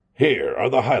Here are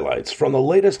the highlights from the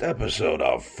latest episode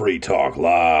of Free Talk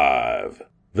Live.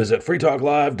 Visit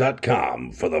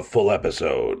freetalklive.com for the full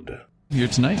episode. Here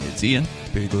tonight, it's Ian,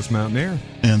 Faithless Mountaineer,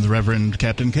 and the Reverend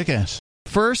Captain Kickass.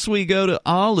 First, we go to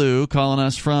Alu calling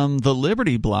us from the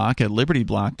Liberty Block at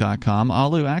libertyblock.com.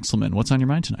 Alu Axelman, what's on your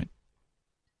mind tonight?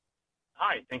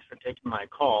 Hi, thanks for taking my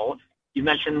call. You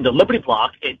mentioned the Liberty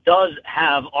Block. It does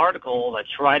have articles. I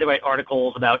try to write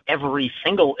articles about every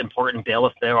single important bill.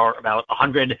 If there are about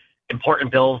 100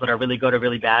 important bills that are really good or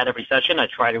really bad every session, I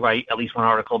try to write at least one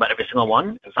article about every single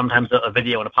one, and sometimes a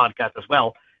video and a podcast as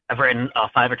well. I've written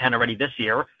 5 or 10 already this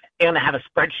year, and I have a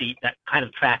spreadsheet that kind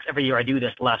of tracks every year I do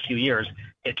this the last few years.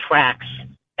 It tracks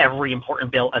every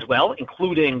important bill as well,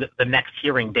 including the next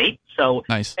hearing date. So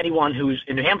nice. Anyone who's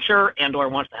in New Hampshire and or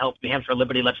wants to help New Hampshire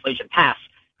liberty legislation pass,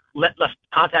 let's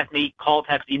contact me, call,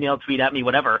 text, email, tweet at me,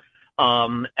 whatever,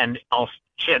 and I'll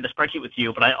share the spreadsheet with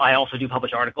you. But I also do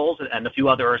publish articles, and a few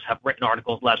others have written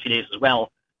articles the last few days as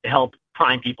well to help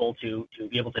prime people to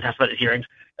be able to testify at the hearings.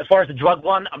 As far as the drug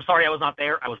one, I'm sorry I was not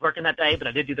there. I was working that day, but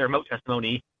I did do the remote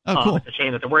testimony. Oh, cool. It's a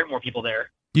shame that there weren't more people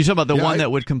there. You talk about the one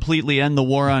that would completely end the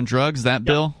war on drugs, that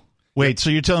bill? Wait,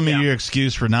 so you're telling me your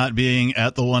excuse for not being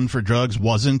at the one for drugs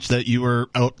wasn't that you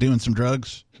were out doing some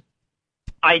drugs?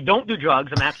 I don't do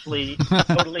drugs. I'm actually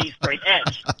totally straight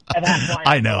edge. And that's why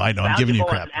I know. I'm giving you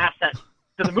crap. As an asset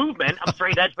to the movement, I'm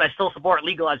straight edge, but I still support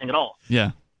legalizing it all.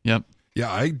 Yeah. Yep.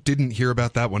 Yeah, I didn't hear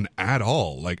about that one at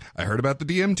all. Like, I heard about the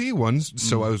DMT ones,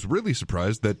 so I was really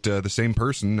surprised that the same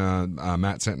person,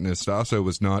 Matt Santonastasso,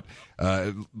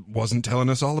 wasn't telling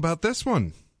us all about this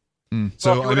one.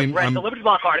 So, well, the Liberty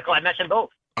Block article, I mentioned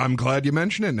both. I'm glad you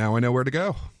mentioned it. Now I know where to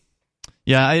go.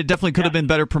 Yeah, it definitely could have been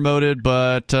better promoted,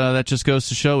 but that just goes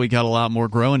to show we got a lot more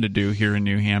growing to do here in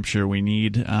New Hampshire. We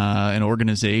need an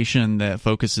organization that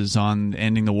focuses on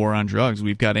ending the war on drugs.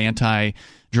 We've got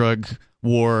anti-drug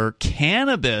war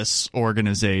cannabis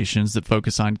organizations that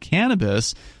focus on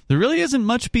cannabis. There really isn't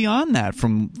much beyond that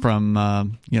from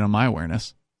my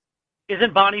awareness.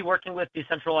 Isn't Bonnie working with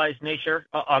Decentralized Nature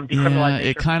on decriminalized nature?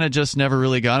 It kind of just never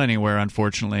really got anywhere,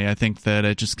 unfortunately. I think that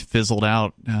it just fizzled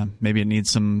out. Maybe it needs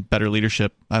some better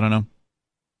leadership. I don't know.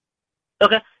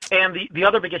 Okay. And the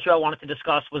other big issue I wanted to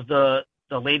discuss was the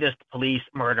latest police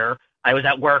murder. I was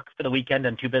at work for the weekend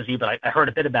and too busy, but I heard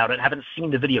a bit about it. I haven't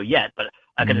seen the video yet, but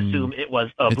I can assume it was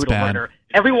a brutal murder.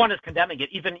 Everyone is condemning it.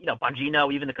 Even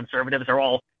Bongino, even the conservatives are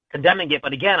all condemning it.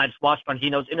 But again, I just watched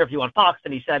Bongino's interview on Fox,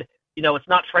 and he said, it's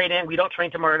not training. We don't train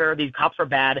to murder. These cops are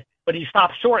bad. But he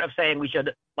stopped short of saying we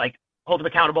should, hold them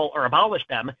accountable or abolish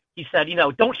them. He said,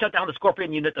 don't shut down the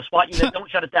Scorpion unit, the SWAT unit. Don't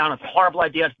shut it down. It's a horrible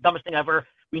idea. It's the dumbest thing ever.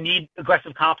 We need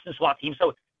aggressive cops and SWAT teams.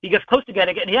 So he gets close to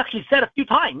getting it. And he actually said a few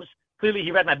times, clearly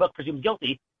he read my book, Presumed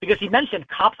Guilty, because he mentioned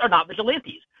cops are not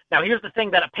vigilantes. Now, here's the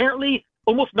thing that apparently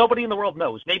almost nobody in the world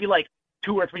knows. Maybe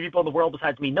 2 or 3 people in the world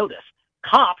besides me know this.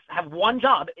 Cops have one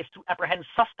job, is to apprehend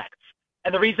suspects.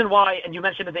 And the reason why, and you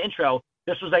mentioned in the intro,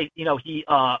 this was he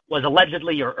was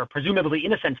allegedly or presumably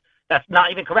innocent. That's not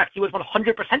even correct. He was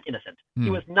 100% innocent. He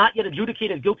was not yet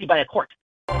adjudicated guilty by a court.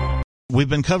 We've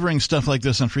been covering stuff like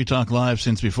this on Free Talk Live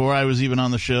since before I was even on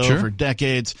the show for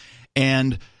decades.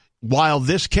 And while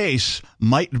this case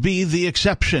might be the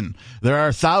exception, there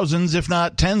are thousands, if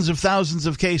not tens of thousands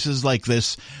of cases like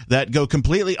this that go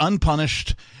completely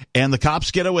unpunished, and the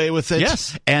cops get away with it.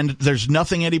 Yes. And there's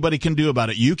nothing anybody can do about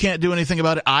it. You can't do anything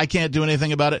about it. I can't do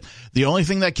anything about it. The only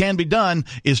thing that can be done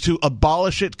is to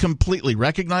abolish it completely.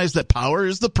 Recognize that power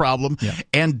is the problem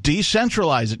and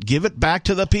decentralize it. Give it back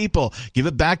to the people. Give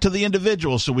it back to the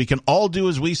individual so we can all do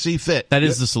as we see fit. That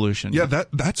is the solution. Yeah,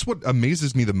 that's what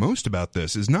amazes me the most about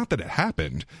this is not that it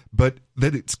happened, but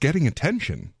that it's getting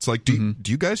attention. It's like, do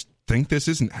you guys think this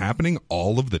isn't happening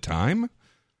all of the time?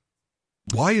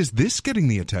 Why is this getting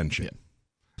the attention?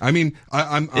 I mean,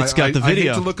 it's got the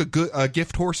video. I hate to look a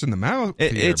gift horse in the mouth.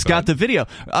 It's got the video.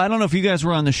 I don't know if you guys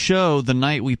were on the show the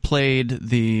night we played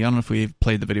I don't know if we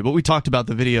played the video, but we talked about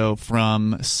the video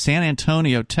from San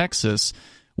Antonio, Texas,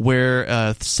 where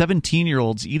a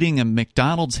 17-year-old's eating a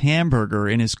McDonald's hamburger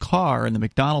in his car in the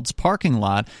McDonald's parking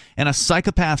lot, and a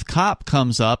psychopath cop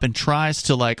comes up and tries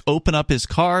to open up his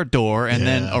car door and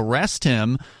then arrest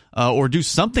him. Or do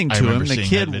something to him. The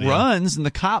kid runs, and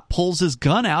the cop pulls his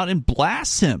gun out and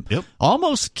blasts him,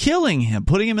 almost killing him,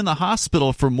 putting him in the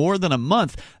hospital for more than a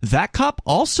month. That cop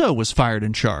also was fired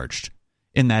and charged.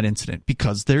 in that incident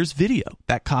because there's video.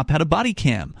 That cop had a body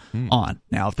cam on.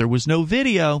 Now, if there was no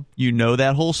video,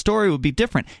 that whole story would be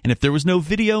different. And if there was no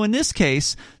video in this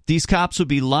case, these cops would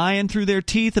be lying through their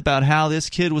teeth about how this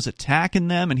kid was attacking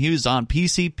them and he was on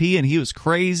PCP and he was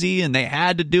crazy and they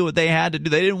had to do what they had to do.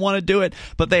 They didn't want to do it,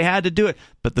 but they had to do it.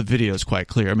 But the video is quite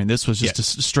clear. I mean, this was just a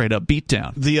straight up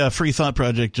beatdown. The Free Thought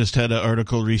Project just had an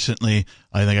article recently.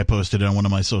 I think I posted it on one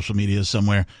of my social medias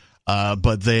somewhere.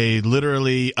 But they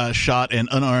literally shot an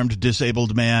unarmed,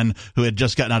 disabled man who had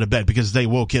just gotten out of bed because they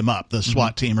woke him up. The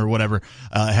SWAT team or whatever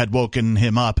had woken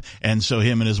him up, and so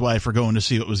him and his wife were going to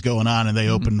see what was going on, and they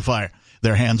opened fire.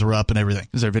 Their hands were up and everything.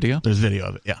 Is there video? There's video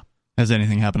of it, yeah. Has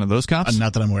anything happened to those cops?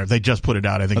 Not that I'm aware of. They just put it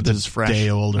out. I think this is fresh. Day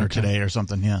old or today or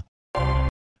something, yeah.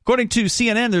 According to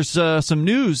CNN, there's some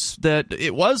news that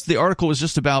the article was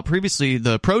just about previously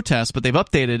the protests, but they've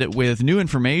updated it with new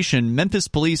information. Memphis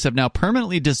police have now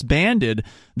permanently disbanded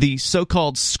the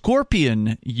so-called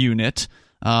Scorpion unit.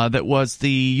 That was the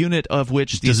unit of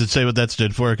which... Does it say what that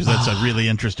stood for? Because that's a really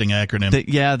interesting acronym.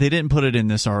 They didn't put it in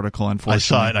this article, unfortunately. I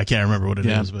saw it. I can't remember what it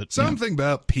is. But something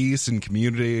about peace and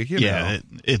community. And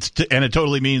it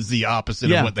totally means the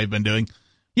opposite of what they've been doing.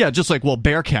 Yeah, just like,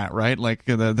 Bearcat, right? Like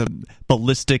the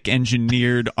ballistic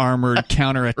engineered armored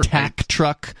counterattack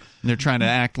truck. And they're trying to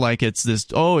act like it's this,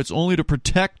 it's only to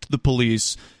protect the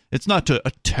police. It's not to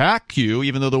attack you,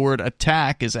 even though the word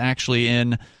attack is actually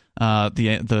in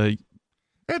the...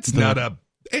 It's not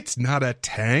a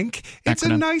tank. It's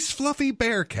acronym. A nice fluffy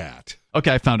Bearcat.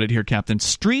 Okay, I found it here, Captain.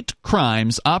 Street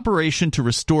Crimes Operation to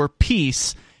Restore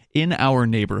Peace in Our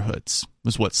Neighborhoods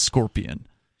was what Scorpion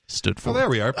stood for. Well, there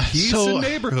we are. Peace in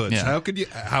neighborhoods. Yeah.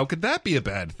 How could that be a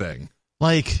bad thing?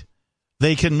 Like,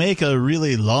 they can make a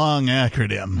really long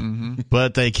acronym,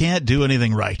 but they can't do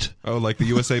anything right. Oh, like the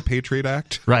USA Patriot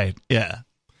Act? Right, yeah.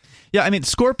 Yeah, I mean,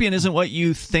 scorpion isn't what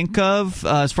you think of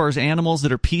as far as animals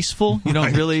that are peaceful. You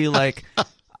don't really,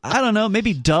 I don't know,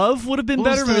 maybe dove would have been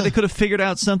better. Maybe they could have figured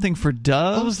out something for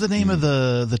dove. What was the name of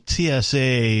the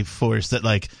TSA force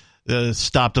that,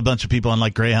 stopped a bunch of people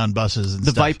on, Greyhound buses and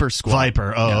stuff? The Viper Squad.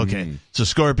 Viper, okay. So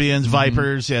scorpions,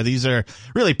 vipers, these are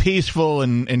really peaceful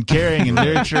and caring and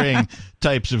nurturing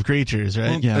types of creatures,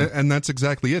 right? Well, and that's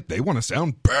exactly it. They want to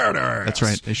sound badass. That's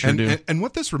right. They sure do. And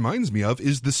what this reminds me of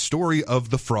is the story of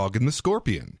the frog and the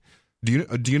scorpion. Do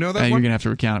you know that one? You're going to have to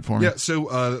recount it for me. Yeah, so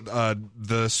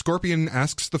the scorpion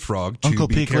asks the frog to Uncle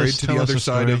be Peakless, carried to the other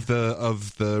side story.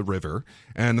 of the river,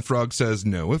 and the frog says,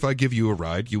 "No, if I give you a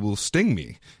ride, you will sting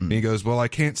me." And he goes, "Well, I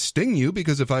can't sting you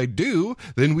because if I do,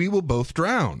 then we will both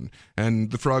drown."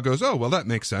 And the frog goes, "Oh, well, that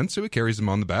makes sense." So he carries him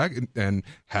on the back, and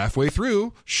halfway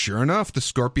through, sure enough, the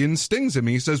scorpion stings him.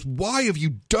 He says, "Why have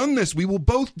you done this? We will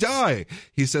both die."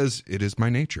 He says, "It is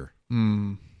my nature."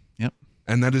 Yep.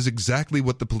 And that is exactly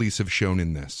what the police have shown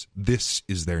in this. This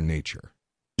is their nature.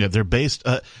 Yeah, they're based,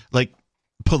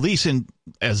 police,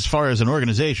 as far as an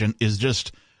organization, is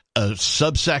just a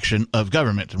subsection of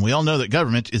government. And we all know that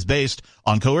government is based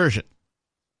on coercion.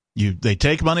 They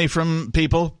take money from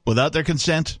people without their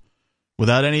consent,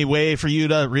 without any way for you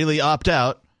to really opt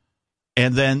out,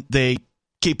 and then they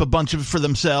keep a bunch of it for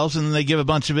themselves, and then they give a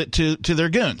bunch of it to their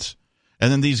goons.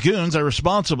 And then these goons are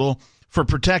responsible for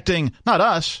protecting, not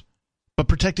us, but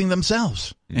protecting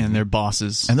themselves. And their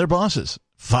bosses.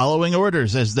 Following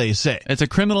orders, as they say. It's a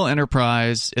criminal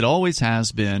enterprise. It always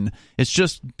has been. It's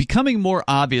just becoming more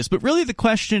obvious. But really the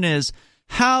question is,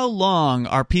 how long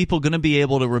are people going to be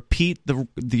able to repeat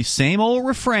the same old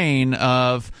refrain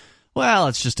of, well,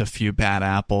 it's just a few bad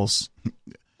apples?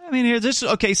 I mean, there's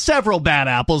several bad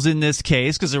apples in this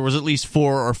case, because there was at least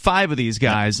 4 or 5 of these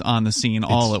guys on the scene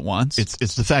all at once.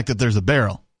 It's the fact that there's a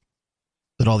barrel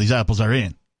that all these apples are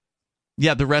in.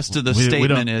 Yeah, the rest of the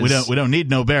statement is... We don't need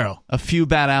no barrel. A few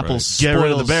bad apples spoils... Get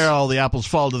rid of the barrel, the apples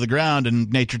fall to the ground, and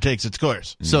nature takes its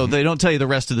course. So they don't tell you the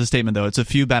rest of the statement, though. It's a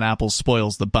few bad apples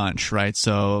spoils the bunch, right?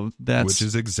 So that's... Which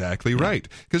is exactly right.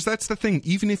 Because that's the thing.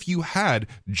 Even if you had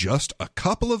just a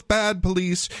couple of bad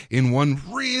police in one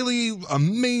really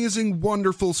amazing,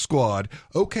 wonderful squad,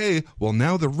 okay, well,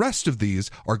 now the rest of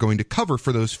these are going to cover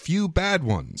for those few bad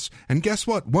ones. And guess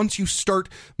what? Once you start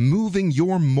moving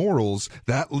your morals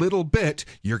that little bit,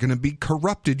 you're going to be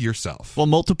corrupted yourself. Well,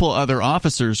 multiple other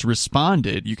officers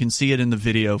responded. You can see it in the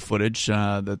video footage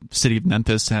the city of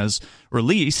Memphis has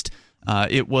released.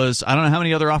 It was, I don't know how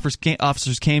many other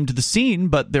officers came to the scene,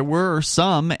 but there were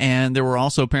some, and there were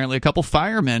also apparently a couple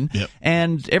firemen. Yep.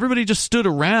 And everybody just stood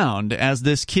around as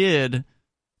this kid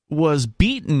was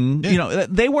beaten. Yeah.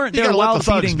 They weren't there while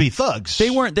the beating. Be thugs. They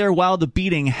weren't there while the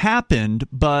beating happened,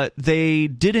 but they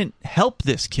didn't help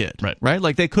this kid. Right?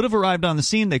 Like, they could have arrived on the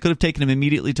scene, they could have taken him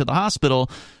immediately to the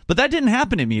hospital, but that didn't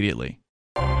happen immediately.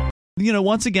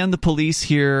 Once again, the police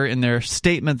here in their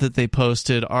statement that they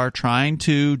posted are trying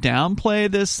to downplay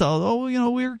this. Although,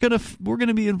 we're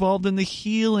gonna be involved in the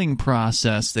healing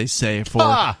process, they say,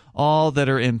 for all that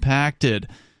are impacted.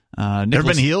 Never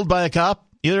been healed by a cop,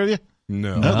 either of you?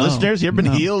 No. Listeners, you ever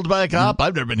been healed by a cop?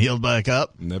 I've never been healed by a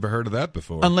cop. Never heard of that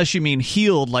before. Unless you mean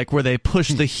healed, like where they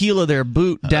push the heel of their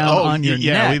boot down on your neck.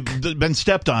 Yeah, we've been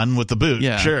stepped on with the boot.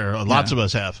 Yeah. Sure, lots of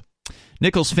us have.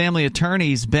 Nichols family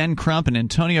attorneys Ben Crump and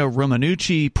Antonio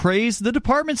Romanucci praised the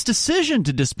department's decision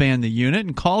to disband the unit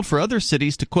and called for other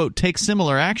cities to, quote, take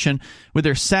similar action with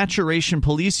their saturation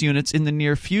police units in the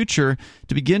near future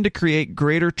to begin to create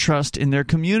greater trust in their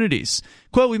communities.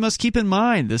 Quote, we must keep in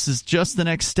mind this is just the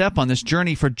next step on this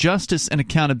journey for justice and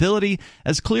accountability,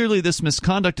 as clearly this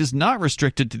misconduct is not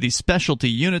restricted to these specialty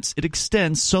units. It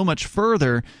extends so much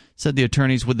further, said the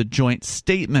attorneys with a joint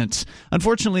statement.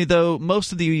 Unfortunately, though,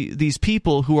 most of these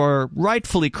people who are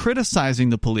rightfully criticizing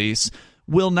the police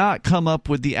will not come up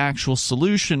with the actual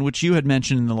solution, which you had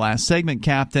mentioned in the last segment,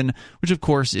 Captain, which, of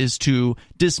course, is to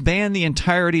disband the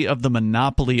entirety of the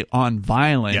monopoly on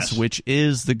violence, which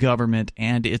is the government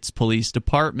and its police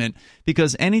department,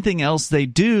 because anything else they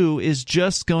do is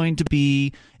just going to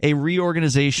be a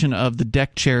reorganization of the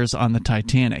deck chairs on the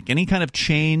Titanic. Any kind of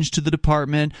change to the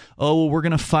department, we're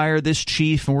going to fire this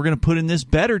chief and we're going to put in this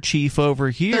better chief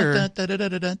over here.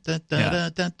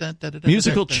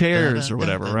 Musical chairs or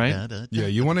whatever, right? Yeah,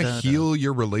 you want to heal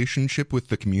your relationship with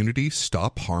the community?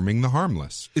 Stop harming the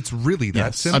harmless. It's really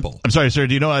that simple. I'm sorry, sir.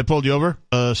 Do you know I pulled you over?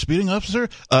 Speeding officer?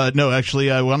 No,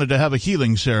 actually, I wanted to have a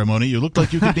healing ceremony. You looked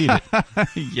like you could need it.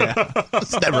 Yeah.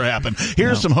 That's never happened.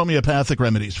 Here's some homeopathic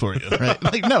remedies for you.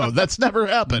 Right? No, that's never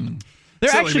happened.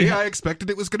 I expected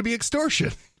it was going to be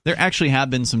extortion. There actually have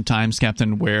been some times,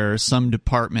 Captain, where some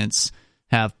departments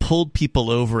have pulled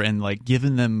people over and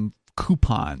given them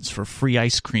coupons for free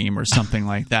ice cream or something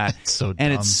like that. So dumb.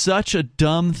 And it's such a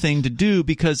dumb thing to do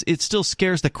because it still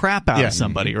scares the crap out of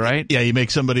somebody, right? Yeah, you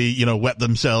make somebody, wet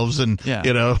themselves and,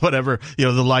 whatever,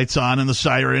 the lights on and the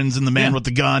sirens and the man with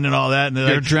the gun and all that. And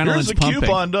their adrenaline's here's a pumping.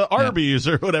 Coupon to Arby's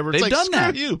or whatever. It's They've done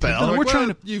that. Screw you,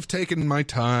 pal. You've taken my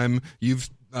time. You've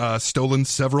stolen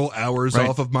several hours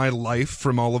off of my life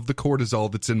from all of the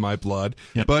cortisol that's in my blood.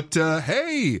 Yep. But,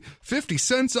 hey, 50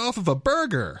 cents off of a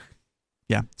burger.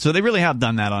 Yeah, so they really have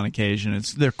done that on occasion.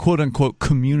 It's their quote-unquote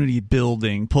community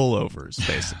building pullovers,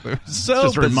 basically. So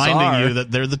just bizarre. reminding you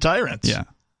that they're the tyrants. Yeah.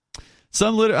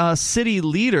 Some city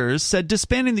leaders said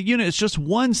disbanding the unit is just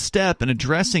one step in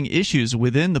addressing issues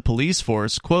within the police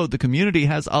force. Quote, the community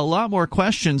has a lot more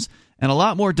questions and a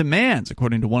lot more demands,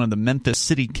 according to one of the Memphis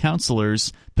city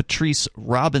councilors, Patrice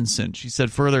Robinson. She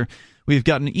said further, we've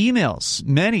gotten many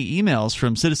emails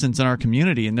from citizens in our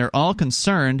community, and they're all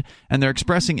concerned, and they're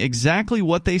expressing exactly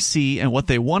what they see and what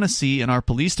they want to see in our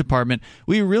police department.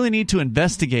 We really need to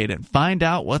investigate and find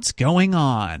out what's going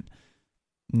on.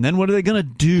 And then what are they going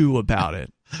to do about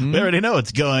it? We already know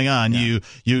what's going on. Yeah.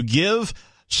 You give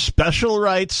special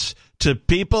rights to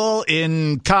people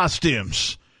in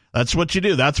costumes. That's what you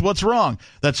do. That's what's wrong.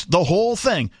 That's the whole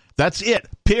thing. That's it.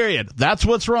 Period. That's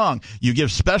what's wrong. You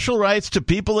give special rights to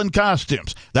people in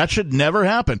costumes. That should never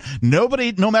happen.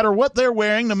 Nobody, no matter what they're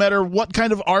wearing, no matter what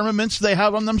kind of armaments they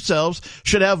have on themselves,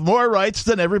 should have more rights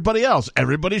than everybody else.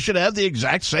 Everybody should have the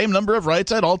exact same number of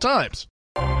rights at all times.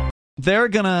 They're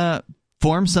going to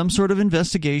form some sort of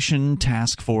investigation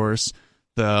task force.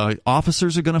 The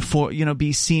officers are going to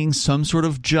be seeing some sort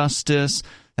of justice.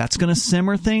 That's going to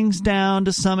simmer things down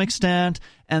to some extent,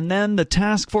 and then the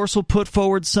task force will put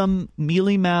forward some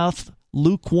mealy-mouthed,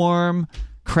 lukewarm,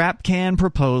 crap can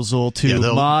proposal to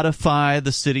modify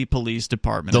the city police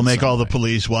department. They'll make all the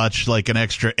police watch an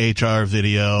extra HR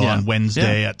video on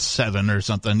Wednesday at 7 or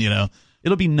something,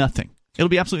 It'll be nothing. It'll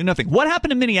be absolutely nothing. What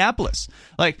happened in Minneapolis?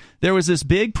 There was this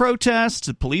big protest.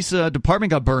 The police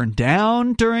department got burned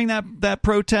down during that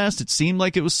protest. It seemed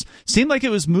like it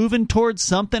was moving towards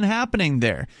something happening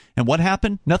there. And what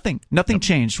happened? Nothing. Nothing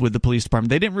changed with the police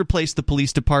department. They didn't replace the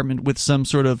police department with some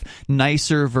sort of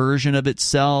nicer version of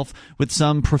itself, with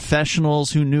some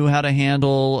professionals who knew how to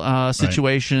handle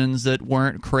situations that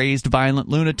weren't crazed, violent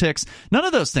lunatics. None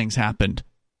of those things happened.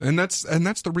 And that's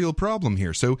the real problem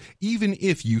here. So even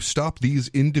if you stop these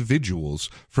individuals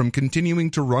from continuing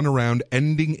to run around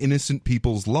ending innocent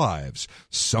people's lives,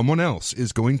 someone else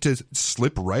is going to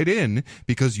slip right in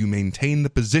because you maintain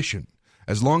the position.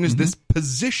 As long as this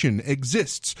position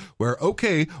exists, where,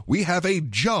 okay, we have a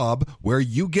job where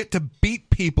you get to beat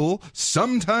people,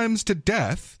 sometimes to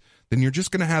death, then you're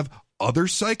just going to have other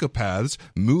psychopaths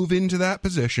move into that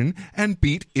position and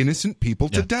beat innocent people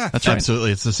to death. That's right.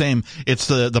 Absolutely. It's the same. It's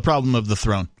the problem of the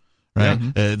throne, Right.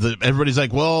 Everybody's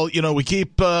like, well, we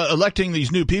keep electing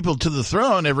these new people to the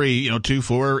throne every 2,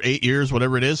 4, 8 years,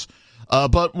 whatever it is.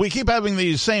 But we keep having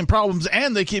these same problems,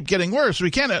 and they keep getting worse.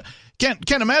 We can't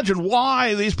imagine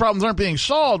why these problems aren't being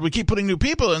solved. We keep putting new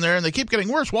people in there, and they keep getting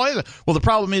worse. Why is it? Well, the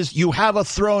problem is you have a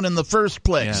throne in the first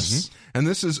place. Yes. Mm-hmm. And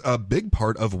this is a big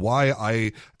part of why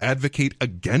I advocate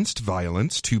against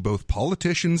violence to both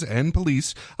politicians and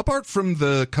police. Apart from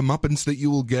the comeuppance that you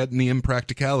will get and the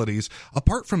impracticalities,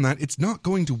 apart from that, it's not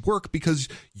going to work because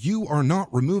you are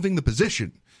not removing the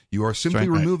position. You are simply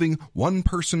removing one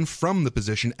person from the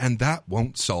position, and that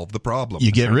won't solve the problem.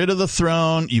 You get rid of the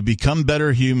throne, you become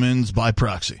better humans by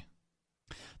proxy.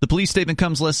 The police statement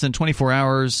comes less than 24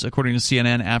 hours, according to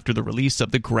CNN, after the release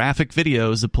of the graphic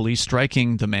videos of police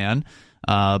striking the man.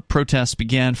 Protests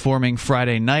began forming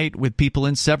Friday night, with people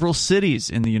in several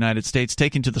cities in the United States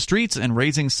taking to the streets and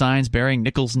raising signs bearing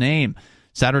Nichols' name.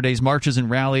 Saturday's marches and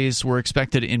rallies were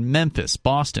expected in Memphis,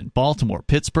 Boston, Baltimore,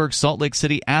 Pittsburgh, Salt Lake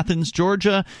City, Athens,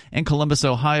 Georgia, and Columbus,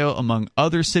 Ohio, among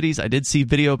other cities. I did see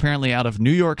video apparently out of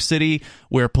New York City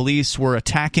where police were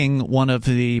attacking one of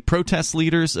the protest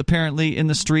leaders apparently in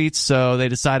the streets, so they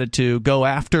decided to go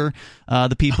after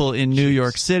the people in New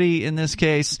York City in this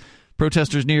case.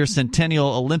 Protesters near Centennial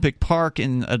Olympic Park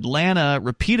in Atlanta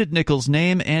repeated Nichols'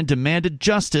 name and demanded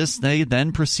justice. They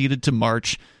then proceeded to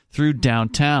march through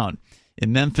downtown.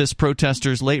 In Memphis,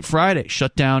 protesters late Friday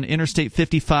shut down Interstate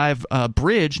 55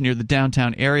 bridge near the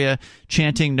downtown area,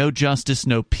 chanting "No justice,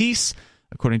 no peace."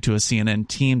 According to a CNN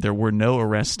team, there were no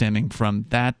arrests stemming from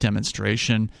that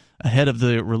demonstration. Ahead of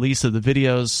the release of the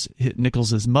videos,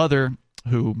 Nichols' mother,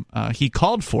 who he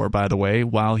called for, by the way,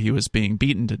 while he was being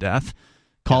beaten to death,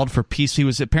 called for peace. He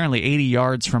was apparently 80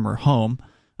 yards from her home,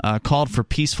 called for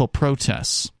peaceful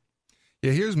protests.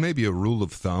 Yeah, here's maybe a rule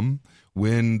of thumb.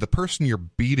 When the person you're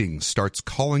beating starts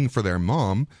calling for their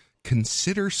mom,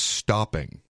 consider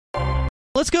stopping.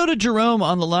 Let's go to Jerome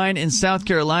on the line in South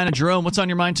Carolina. Jerome, what's on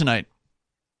your mind tonight?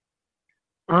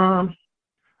 I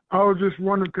was just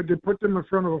wondering, could they put them in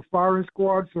front of a firing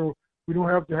squad so we don't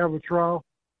have to have a trial?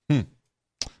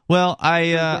 Well,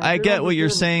 I get what you're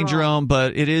saying, Jerome,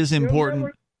 but it is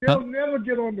important. They'll never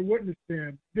get on the witness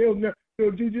stand. They'll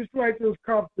do just like those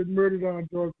cops that murdered on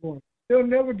George Floyd. They'll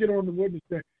never get on the witness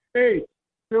stand. Hey,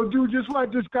 they'll do just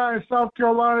like this guy in South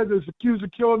Carolina that's accused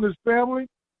of killing his family.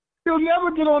 He'll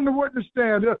never get on the witness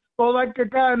stand. Or like the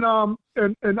guy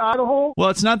in Idaho. Well,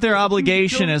 it's not their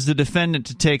obligation as the defendant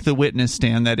to take the witness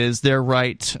stand. That is their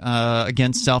right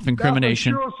against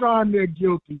self-incrimination. That's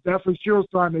a sure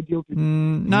sign they're guilty.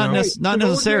 Not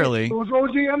necessarily. Was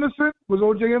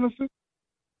O.J. innocent?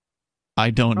 I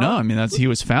don't know. I mean, he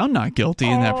was found not guilty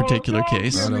in that particular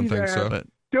case. I don't think so. But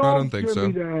I don't think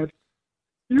so.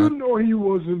 You know he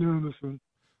wasn't innocent.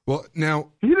 Well, now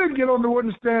he didn't get on the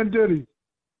witness stand, did he?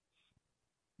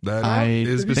 That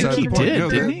is beside the point.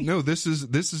 Didn't he? No, this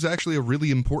is actually a really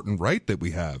important right that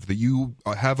we have. That you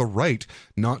have a right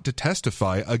not to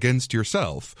testify against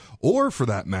yourself, or for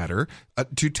that matter,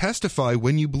 to testify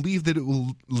when you believe that it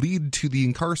will lead to the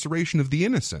incarceration of the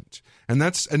innocent. And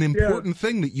that's an important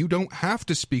thing, that you don't have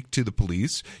to speak to the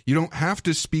police. You don't have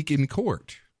to speak in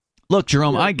court. Look,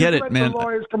 Jerome, I get it, man. The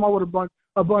lawyers come up with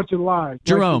a bunch of lies.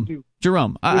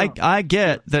 Jerome, I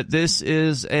get that this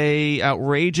is a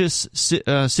outrageous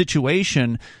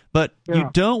situation, but you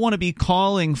don't want to be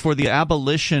calling for the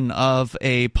abolition of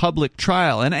a public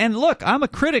trial. And look, I'm a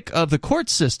critic of the court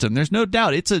system. There's no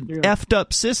doubt it's a effed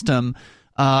up system.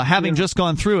 Having just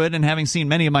gone through it and having seen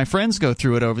many of my friends go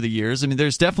through it over the years, I mean,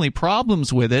 there's definitely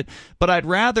problems with it, but I'd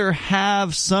rather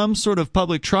have some sort of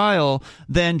public trial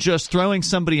than just throwing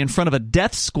somebody in front of a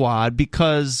death squad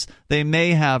because they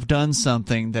may have done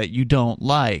something that you don't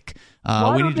like.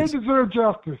 Why don't they deserve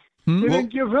justice? They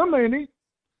didn't give him any.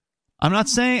 I'm not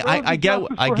saying I get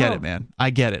it, man.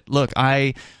 I get it. Look,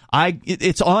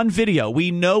 it's on video. We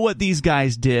know what these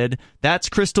guys did. That's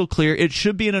crystal clear. It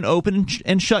should be in an open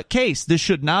and shut case. This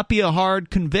should not be a hard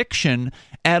conviction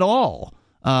at all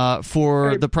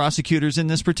for the prosecutors in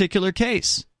this particular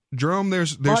case. Jerome,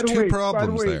 there's two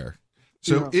problems there.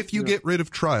 So if you get rid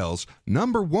of trials,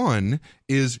 number one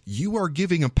is you are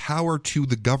giving a power to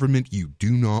the government you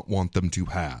do not want them to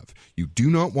have. You do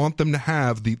not want them to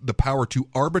have the power to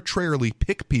arbitrarily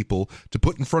pick people to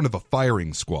put in front of a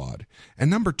firing squad. And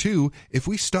number two, if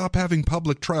we stop having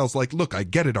public trials, like, look, I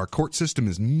get it, our court system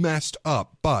is messed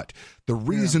up, but the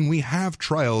reason we have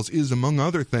trials is, among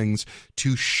other things,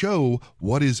 to show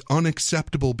what is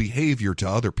unacceptable behavior to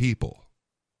other people.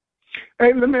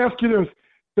 Hey, let me ask you this.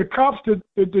 The cops that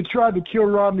tried to kill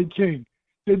Rodney King,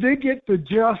 did they get the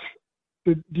just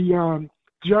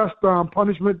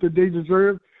punishment that they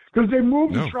deserved? Because they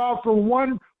moved the trial from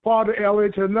part of LA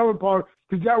to another part,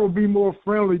 because that would be more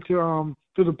friendly to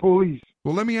the police.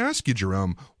 Well, let me ask you,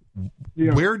 Jerome.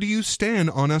 Yeah. Where do you stand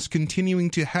on us continuing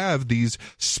to have these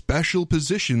special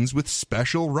positions with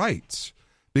special rights?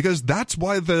 Because that's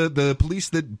why the police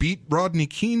that beat Rodney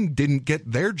King didn't get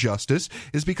their justice,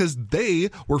 is because they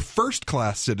were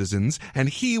first-class citizens and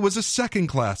he was a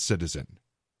second-class citizen.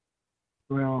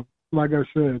 Well, like I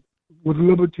said, with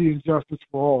liberty and justice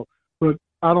for all. But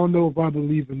I don't know if I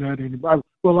believe in that anymore.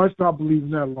 Well, I stopped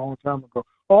believing that a long time ago.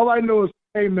 All I know is,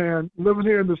 hey, man, living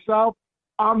here in the South,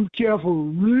 I'm careful,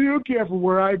 real careful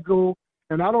where I go,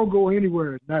 and I don't go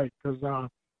anywhere at night because,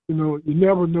 you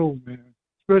never know, man.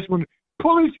 Especially when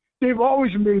police, they've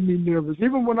always made me nervous.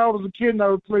 Even when I was a kid and I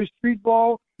would play street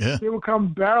ball, they would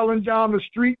come barreling down the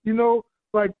street,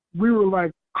 like we were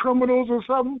like criminals or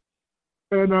something.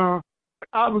 And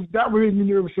that made me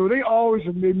nervous. So they always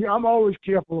have made me, I'm always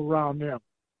careful around them.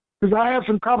 Because I had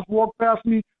some cops walk past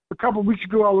me a couple of weeks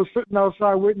ago. I was sitting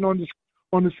outside waiting on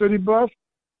the city bus.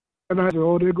 And I said,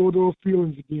 oh, there go those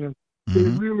feelings again. They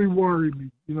really worried me,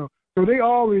 So they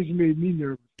always made me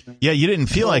nervous. Man. Yeah, you didn't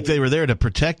feel like they were there to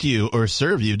protect you or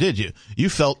serve you, did you? You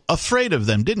felt afraid of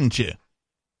them, didn't you?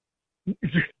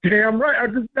 Damn right.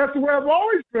 That's the way I've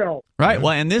always felt. Right.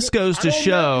 Well, and this goes to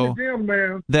show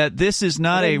that this is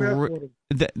not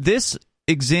this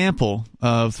example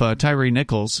of Tyree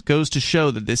Nichols goes to show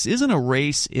that this isn't a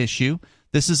race issue.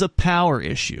 This is a power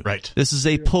issue. Right. This is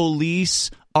a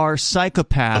police are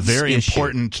psychopaths issue. A very issue.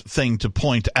 important thing to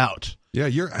point out. Yeah,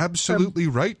 you're absolutely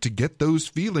right to get those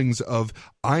feelings of,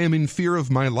 I am in fear of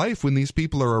my life when these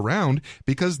people are around,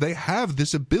 because they have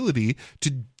this ability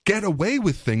to get away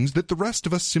with things that the rest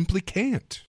of us simply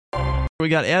can't. We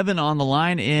got Evan on the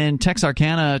line in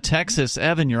Texarkana, Texas.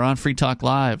 Evan, you're on Free Talk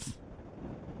Live.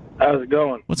 How's it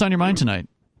going? What's on your mind tonight?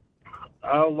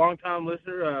 Long-time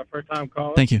listener, first-time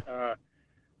caller. Thank you.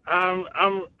 I'm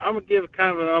gonna give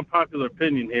kind of an unpopular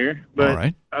opinion here, but all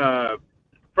right.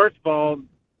 First of all,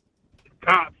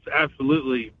 cops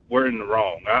absolutely were in the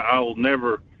wrong. I will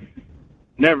never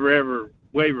ever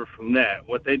waver from that.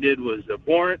 What they did was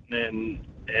abhorrent, and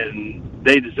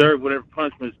they deserve whatever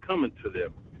punishment is coming to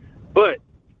them. But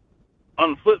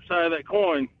on the flip side of that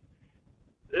coin,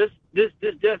 this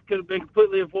death could have been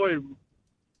completely avoided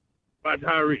by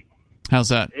Tyree. How's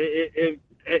that?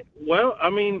 Well, I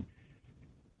mean,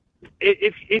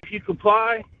 if you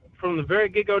comply from the very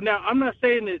get-go. Now, I'm not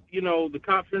saying that, the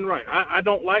cops are in the right. I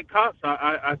don't like cops.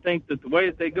 I think that the way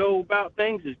that they go about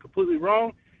things is completely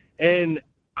wrong. And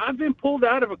I've been pulled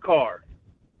out of a car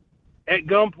at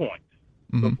gunpoint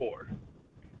before.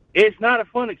 It's not a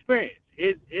fun experience.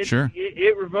 It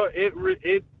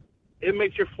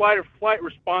makes your fight or flight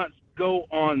response go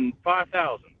on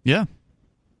 5,000. Yeah.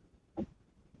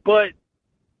 But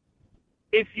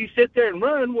if you sit there and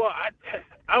run, well,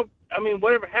 I mean,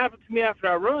 whatever happened to me after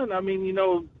I run, I mean,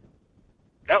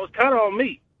 that was kind of on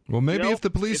me. Well, maybe if the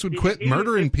police would quit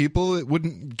murdering people, it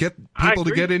wouldn't get people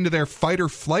to get into their fight or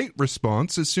flight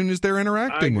response as soon as they're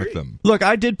interacting with them. Look,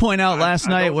 I did point out last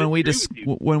night when we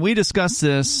discussed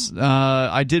this,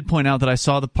 I did point out that I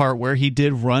saw the part where he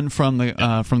did run from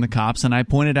the cops, and I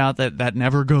pointed out that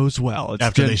never goes well.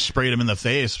 After they sprayed him in the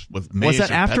face with mace or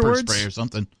pepper spray or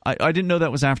something. I didn't know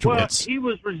that was afterwards. Well, he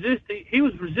was resisting. He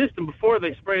was resisting before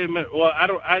they sprayed him. Well,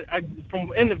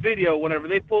 from in the video, whenever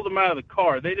they pulled him out of the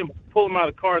car, they didn't pull him out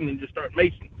of the car and then just start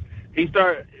macing.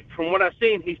 From what I've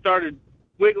seen, he started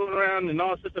wiggling around and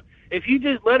all this stuff. If you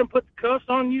just let him put the cuffs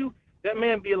on you, that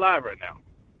man would be alive right now.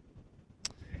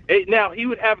 Now, he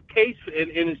would have a case, and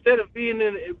instead of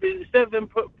them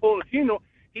pulling a funeral,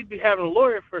 he'd be having a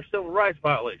lawyer for a civil rights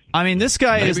violation. I mean, this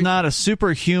guy is not a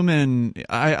superhuman.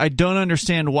 I don't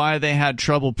understand why they had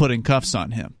trouble putting cuffs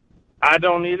on him. I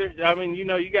don't either. I mean,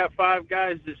 you got 5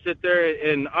 guys that sit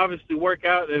there and obviously work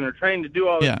out and are trained to do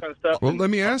all this kind of stuff. Well,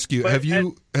 let me ask you, have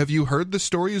you heard the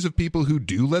stories of people who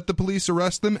do let the police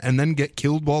arrest them and then get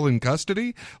killed while in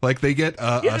custody? Like they get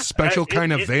a special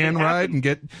kind of van ride and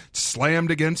get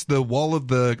slammed against the wall of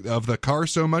the car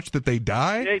so much that they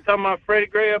die? Yeah, you talking about Freddie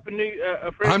Gray up in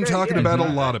I'm talking about a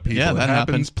lot of people. Yeah, that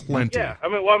happens plenty. Yeah, I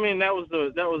mean, that was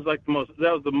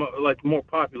the more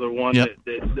popular one,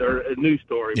 or a news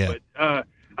story. Yeah. But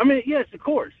I mean, yes, of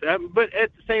course. But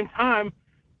at the same time,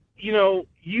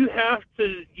 you have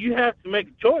to make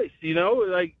a choice.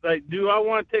 Like, do I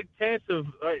want to take a chance of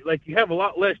like you have a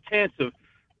lot less chance of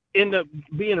end up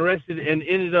being arrested and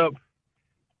ended up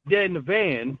dead in the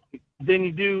van than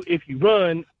you do if you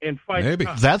run and fight. Maybe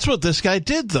that's what this guy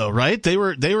did, though, right?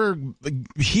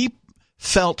 He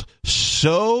felt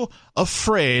so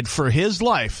afraid for his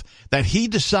life that he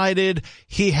decided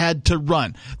he had to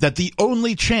run, that the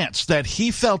only chance that he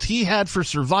felt he had for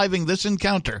surviving this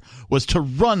encounter was to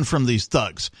run from these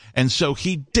thugs. And so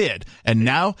he did, and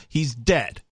now he's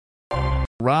dead.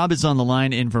 Rob is on the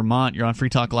line in Vermont. You're on Free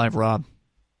Talk Live, Rob.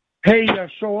 Hey,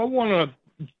 so I want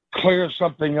to clear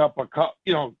something up.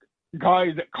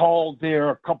 Guy that called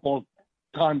there a couple of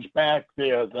times back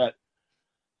there that,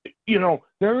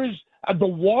 there is the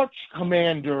watch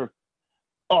commander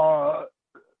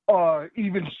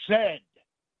even said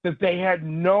that they have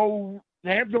no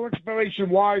explanation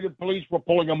why the police were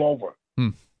pulling him over.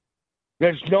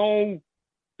 There's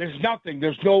nothing.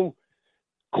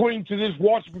 According to this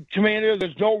watch commander,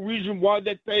 there's no reason why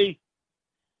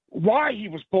why he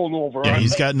was pulled over. Yeah,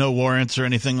 he's got no warrants or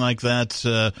anything like that.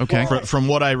 Okay. From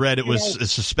what I read, it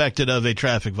was suspected of a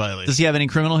traffic violation. Does he have any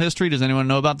criminal history? Does anyone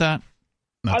know about that?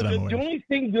 Not that I'm aware the of. only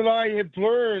thing that I have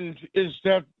learned is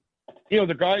that,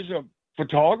 the guy's a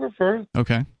photographer.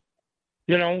 Okay.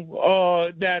 He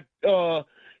had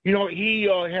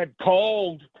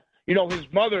called,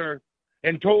 his mother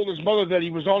and told his mother that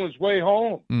he was on his way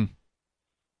home.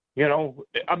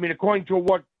 According to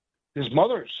what his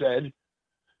mother said.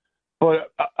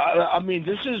 But,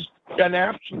 this is an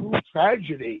absolute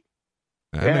tragedy.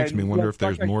 That makes me wonder if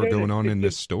there's more going on in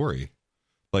this story.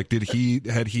 Like, had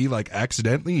he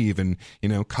accidentally even,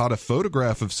 caught a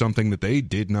photograph of something that they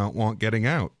did not want getting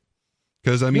out?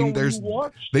 Because,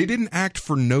 they didn't act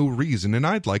for no reason, and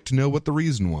I'd like to know what the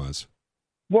reason was.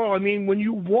 Well, when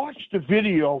you watch the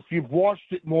video, if you've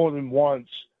watched it more than once,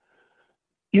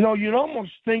 you'd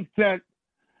almost think that,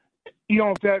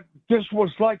 that this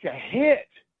was like a hit.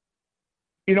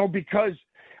 Because,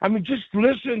 just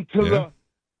listen to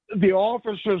the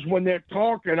officers when they're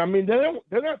talking.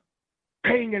 They're not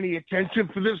paying any attention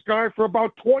for this guy for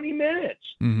about 20 minutes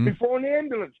before an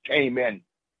ambulance came in.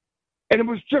 And it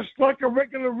was just like a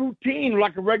regular routine,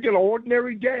 like a regular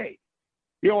ordinary day.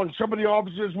 And some of the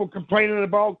officers were complaining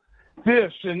about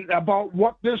this and about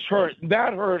what this hurt and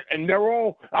that hurt, and they're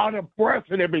all out of breath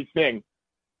and everything.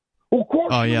 Well, of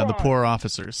course the poor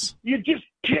officers. You just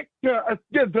kicked the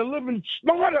living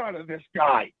snot out of this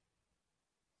guy.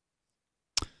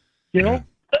 Yeah,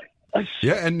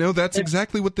 and no, that's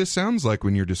exactly what this sounds like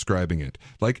when you're describing it.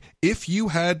 Like, if you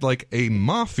had, a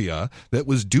mafia that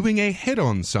was doing a hit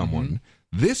on someone,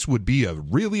 this would be a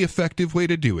really effective way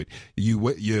to do it. You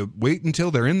wait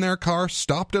until they're in their car,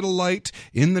 stopped at a light,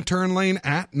 in the turn lane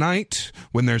at night,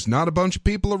 when there's not a bunch of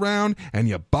people around, and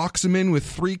you box them in with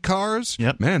 3 cars.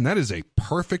 Yep. Man, that is a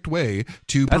perfect way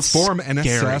to perform an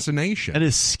assassination. That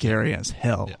is scary as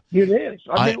hell. Yeah. It is.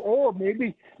 Or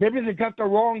maybe they got the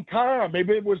wrong car.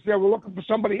 Maybe it was they were looking for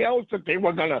somebody else that they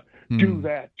were going to do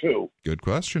that too. Good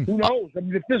question. Who knows?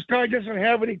 If this guy doesn't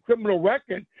have any criminal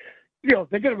record, they're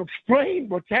going to explain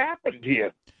what's happened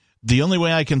here. The only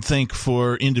way I can think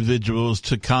for individuals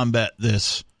to combat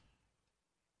this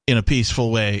in a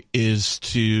peaceful way is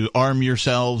to arm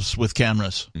yourselves with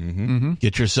cameras.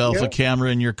 Get yourself a camera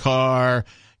in your car.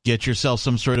 Get yourself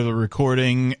some sort of a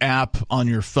recording app on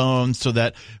your phone so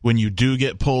that when you do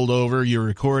get pulled over, you're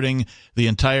recording the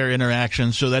entire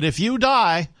interaction so that if you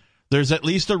die, there's at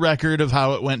least a record of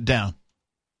how it went down.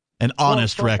 An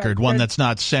honest record, one that's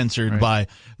not censored by,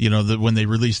 when they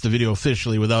release the video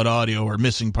officially without audio or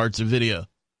missing parts of video.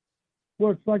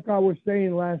 Well, it's like I was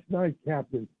saying last night,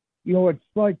 Captain. It's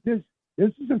like this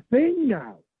is a thing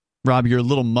now. Rob, you're a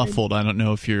little muffled. I don't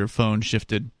know if your phone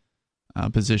shifted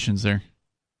positions there.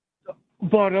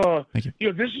 But, Thank this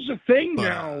you. is a thing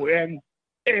now. And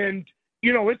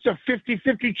it's a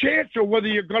 50-50 chance of whether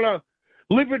you're going to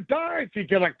live or die if you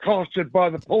get accosted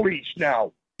by the police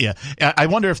now. Yeah, I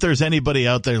wonder if there's anybody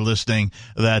out there listening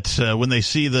that when they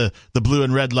see the blue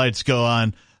and red lights go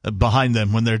on behind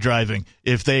them when they're driving,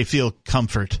 if they feel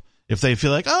comfort, if they feel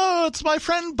like, oh, it's my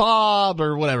friend Bob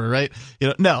or whatever, right?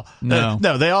 No.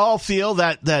 They all feel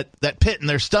that pit in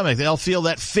their stomach. They all feel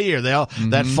that fear. They all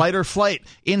that fight or flight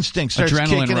instinct starts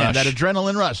kicking in. That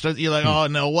adrenaline rush. You're like, oh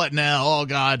no, what now? Oh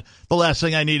God, the last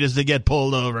thing I need is to get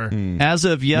pulled over. As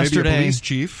of yesterday, maybe a police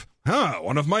chief.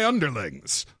 One of my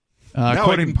underlings.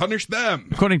 Now I can punish them.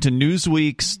 According to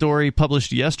Newsweek's story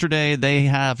published yesterday, they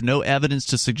have no evidence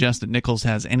to suggest that Nichols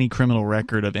has any criminal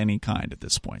record of any kind at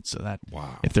this point. So that,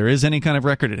 if there is any kind of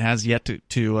record, it has yet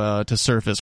to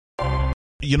surface.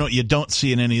 You don't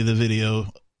see in any of the video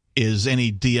is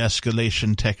any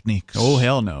de-escalation techniques. Oh,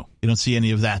 hell no. You don't see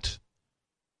any of that.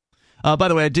 By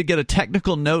the way, I did get a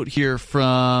technical note here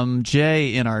from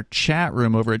Jay in our chat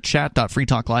room over at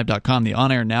chat.freetalklive.com, the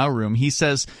On Air Now room. He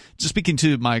says, just speaking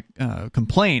to my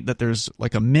complaint that there's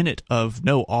like a minute of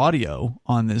no audio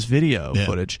on this video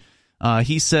footage,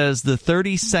 he says the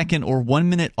 30-second or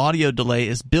 1-minute audio delay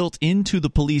is built into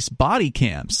the police body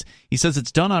cams. He says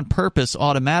it's done on purpose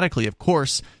automatically, of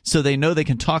course, so they know they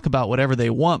can talk about whatever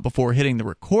they want before hitting the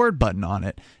record button on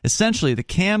it. Essentially, the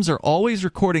cams are always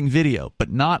recording video, but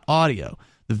not audio.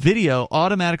 The video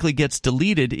automatically gets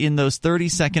deleted in those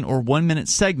 30-second or 1-minute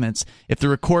segments if the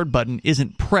record button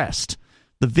isn't pressed.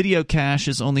 The video cache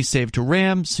is only saved to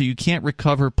RAM, so you can't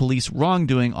recover police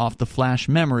wrongdoing off the flash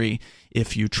memory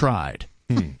if you tried.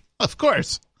 Of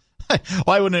course.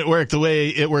 Why wouldn't it work the way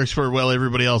it works for,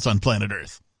 everybody else on planet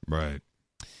Earth? Right.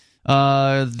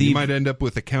 You might end up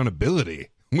with accountability.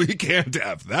 We can't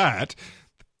have that.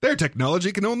 Their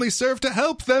technology can only serve to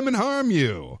help them and harm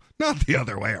you, not the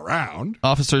other way around.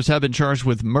 Officers have been charged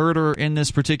with murder in this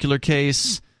particular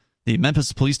case. The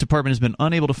Memphis Police Department has been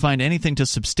unable to find anything to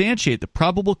substantiate the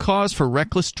probable cause for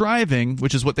reckless driving,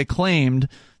 which is what they claimed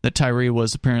that Tyree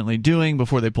was apparently doing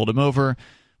before they pulled him over.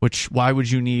 Which, why would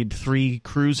you need 3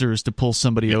 cruisers to pull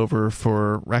somebody over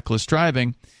for reckless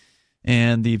driving?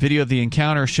 And the video of the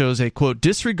encounter shows a, quote,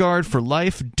 disregard for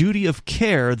life, duty of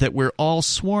care that we're all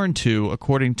sworn to,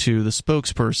 according to the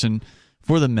spokesperson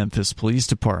for the Memphis Police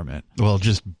Department. Well,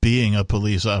 just being a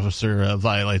police officer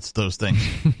violates those things.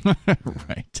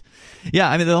 Right. Yeah,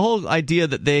 I mean, the whole idea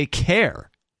that they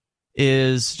care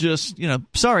is just,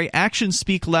 sorry, actions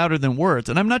speak louder than words.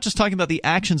 And I'm not just talking about the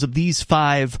actions of these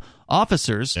 5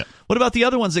 officers. Yeah. What about the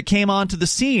other ones that came onto the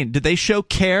scene? Did they show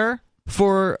care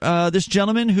for this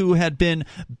gentleman who had been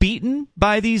beaten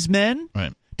by these men?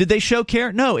 Right. Did they show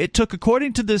care? No, it took,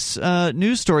 according to this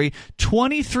news story,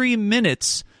 23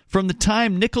 minutes from the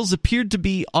time Nichols appeared to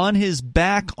be on his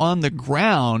back on the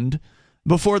ground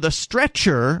before the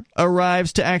stretcher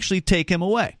arrives to actually take him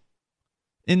away.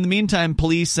 In the meantime,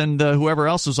 police and whoever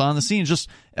else was on the scene just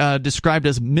described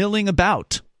as milling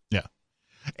about. Yeah.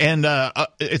 And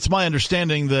it's my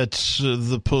understanding that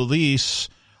the police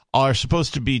are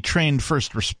supposed to be trained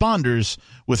first responders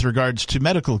with regards to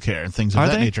medical care and things of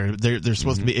that nature. They're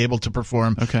supposed to be able to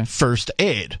perform first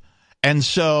aid. And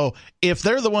so if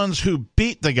they're the ones who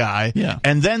beat the guy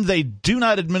and then they do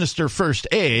not administer first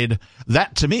aid,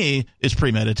 that to me is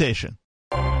premeditation.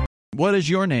 What is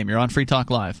your name? You're on Free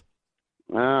Talk Live.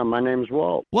 My name's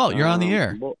Walt. Walt, you're on the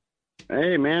air.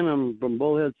 Hey, man, I'm from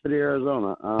Bullhead City,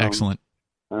 Arizona. Excellent.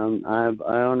 I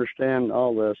understand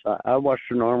all this. I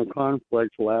watched an armed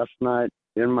conflict last night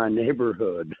in my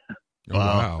neighborhood.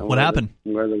 Wow. What happened?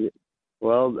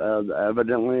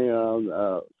 Evidently,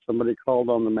 somebody called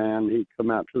on the man. He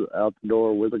come out the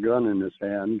door with a gun in his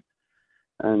hand,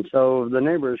 and so the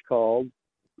neighbors called.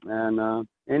 And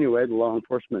anyway, the law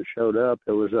enforcement showed up.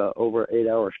 It was over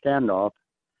 8-hour standoff.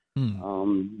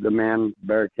 The man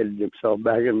barricaded himself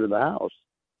back into the house,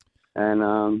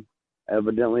 and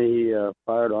evidently he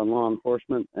fired on law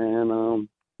enforcement, and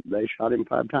they shot him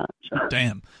 5 times.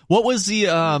 Damn. What was the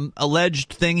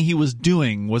alleged thing he was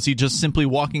doing? Was he just simply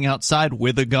walking outside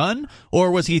with a gun, or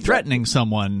was he threatening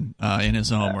someone in his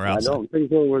home or outside? I don't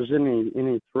think there was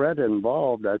any threat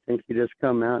involved. I think he just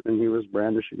come out and he was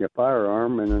brandishing a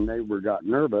firearm, and the neighbor got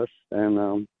nervous,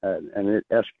 and it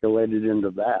escalated into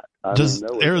that. Does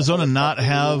Arizona not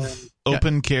have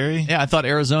open carry? Yeah, I thought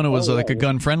Arizona was like a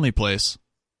gun-friendly place.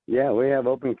 Yeah, we have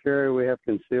open carry, we have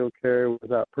concealed carry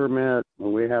without permit,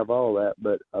 and we have all that.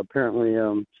 But apparently,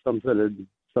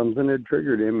 something had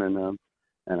triggered him, and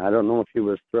I don't know if he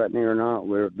was threatening or not.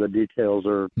 The details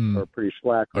are pretty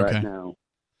slack right now.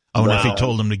 I wonder if he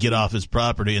told them to get off his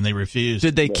property and they refused.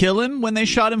 Did they kill him when they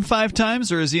shot him 5 times,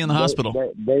 or is he in the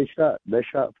hospital? They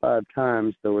shot 5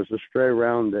 times. There was a stray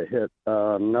round that hit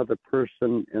another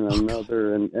person in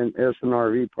another, and it's an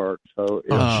RV park. So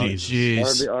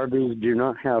RVs do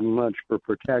not have much for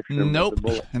protection. Nope,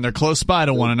 and they're close by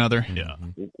to one another. Yeah,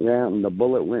 and the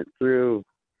bullet went through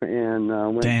and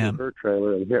went through her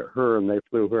trailer and hit her, and they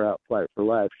flew her out flight for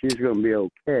life. She's going to be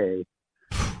okay.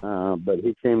 But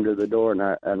he came to the door, and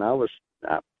I was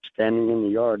standing in the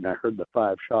yard, and I heard the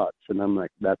 5 shots, and I'm like,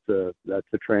 that's a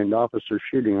trained officer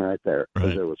shooting right there,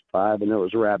 because it was 5 and it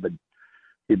was rabid.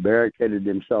 He barricaded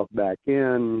himself back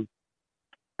in,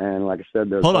 and like I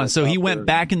said, hold on. So he went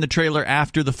back in the trailer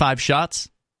after the 5 shots?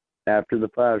 After the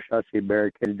 5 shots, he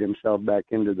barricaded himself back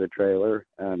into the trailer,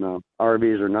 and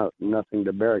RVs are nothing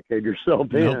to barricade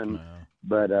yourself in.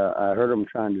 But I heard him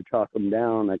trying to talk him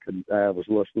down. I was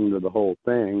listening to the whole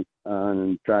thing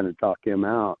and trying to talk him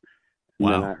out. And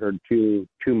then I heard two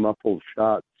muffled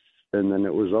shots, and then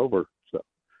it was over. So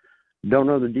Don't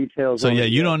know the details. So, yeah,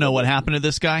 you don't know what happened to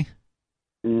this guy?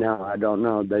 No, I don't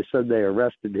know. They said they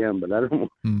arrested him, but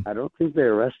I don't think they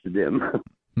arrested him.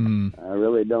 I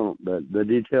really don't. But the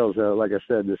details, like I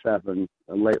said, this happened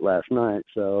late last night,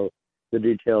 so the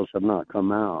details have not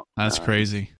come out. That's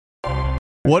crazy.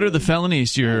 What are the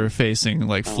felonies you're facing,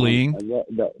 like fleeing?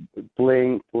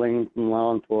 Fleeing from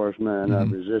law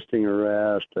enforcement, resisting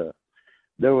arrest.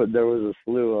 There was a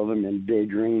slew of them,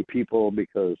 endangering people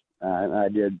because I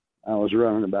was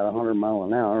running about 100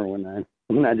 miles an hour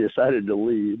when I decided to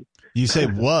leave. You say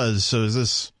was, so is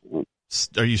this?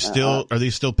 Are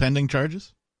these still pending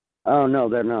charges? Oh no,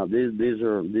 they're not. These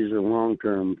are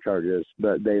long-term charges,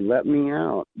 but they let me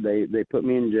out. They put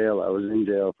me in jail. I was in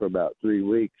jail for about 3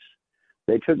 weeks.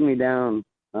 They took me down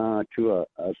to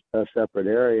a separate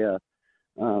area.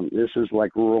 This is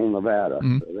like rural Nevada.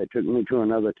 So they took me to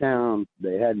another town.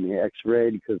 They had me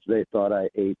X-rayed because they thought I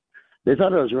ate. They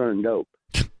thought I was running dope,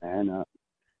 and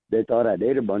they thought I'd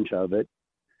ate a bunch of it.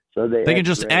 So they can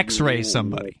just X-ray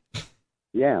somebody.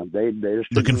 Yeah, they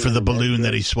just looking for the balloon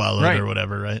that he swallowed or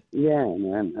whatever, right? Yeah,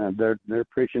 and they're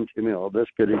preaching to me, this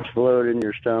could explode in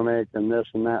your stomach and this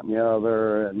and that and the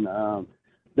other, and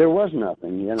there was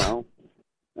nothing,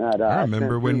 I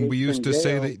remember when we used to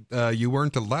say that you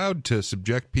weren't allowed to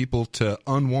subject people to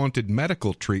unwanted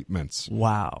medical treatments.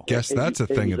 Wow. Guess that's a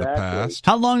thing of the past.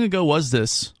 How long ago was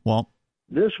this, Walt?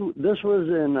 This was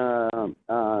in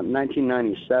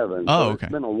 1997. Oh, okay.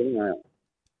 It's been a while.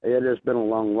 It has been a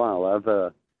long while.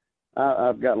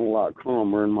 I've gotten a lot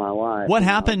calmer in my life. What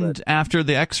happened after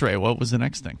the X-ray? What was the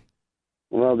next thing?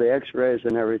 Well, the X-rays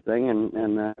and everything,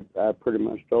 and I pretty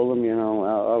much told them,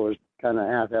 I was kind of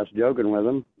half-ass joking with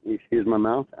them, excuse my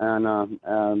mouth, and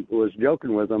was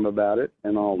joking with them about it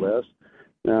and all this,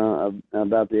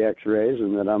 about the X-rays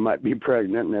and that I might be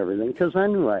pregnant and everything, because I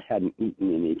knew I hadn't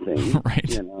eaten anything,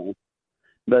 right?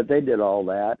 But they did all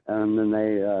that, and then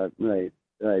they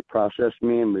processed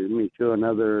me and moved me to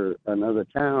another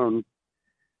town,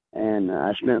 and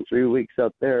I spent 3 weeks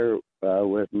up there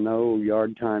with no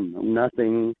yard time,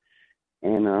 nothing,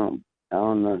 and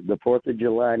on the 4th of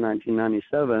July,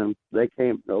 1997, they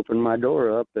came, opened my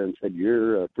door up, and said,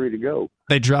 "You're free to go."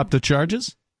 They dropped the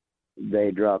charges?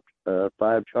 They dropped 5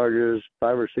 or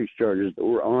 6 charges that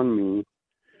were on me.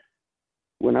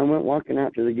 When I went walking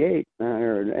out to the gate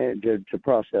to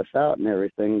process out and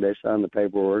everything, they signed the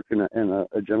paperwork, and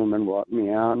a gentleman walked me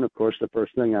out. And, of course, the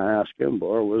first thing I asked him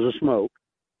for was a smoke.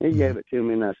 He gave it to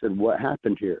me, and I said, "What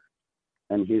happened here?"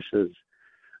 And he says,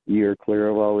 "You're clear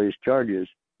of all these charges,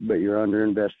 but you're under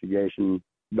investigation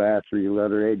by a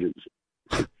 3-letter agency."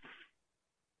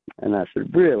 And I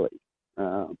said, "Really?"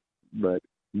 But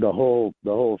the whole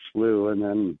slew, and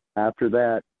then after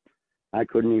that, I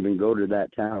couldn't even go to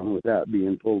that town without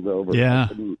being pulled over. Yeah.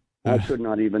 I couldn't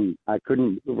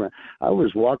move around. I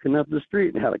was walking up the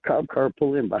street and had a cop car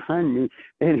pull in behind me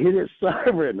and hit its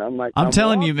siren. I'm like, I'm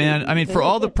telling you, man, I mean, for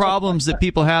all the problems that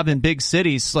people have in big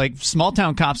cities, like small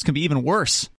town cops can be even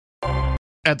worse.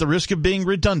 At the risk of being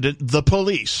redundant, the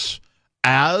police,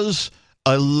 as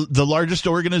the largest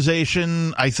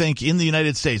organization, I think, in the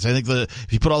United States, I think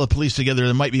if you put all the police together,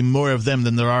 there might be more of them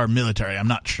than there are military. I'm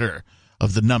not sure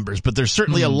of the numbers, but there's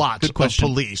certainly a lot of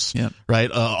police,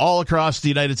 right, all across the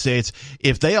United States.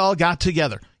 If they all got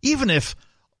together, even if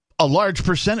a large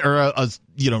percent or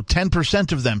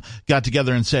 10% of them got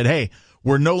together and said, "Hey,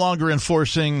 we're no longer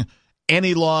enforcing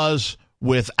any laws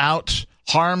without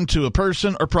harm to a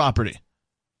person or property,"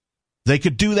 they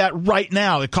could do that right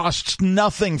now. It costs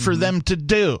nothing for them to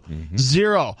do.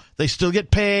 Zero. They still get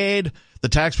paid. The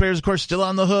taxpayers, of course, still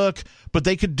on the hook, but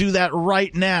they could do that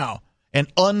right now and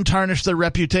untarnish their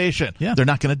reputation. Yeah. They're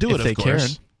not going to do it, of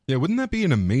course. Yeah, wouldn't that be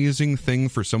an amazing thing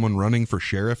for someone running for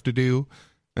sheriff to do?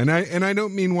 And I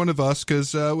don't mean one of us,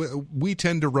 because we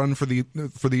tend to run for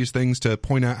these things to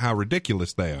point out how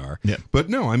ridiculous they are. Yeah. But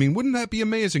no, I mean, wouldn't that be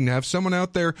amazing to have someone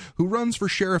out there who runs for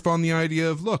sheriff on the idea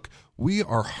of, look, we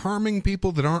are harming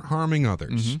people that aren't harming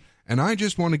others. And I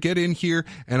just want to get in here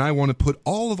and I want to put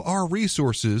all of our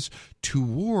resources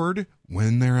toward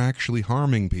when they're actually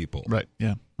harming people. Right.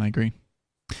 Yeah, I agree.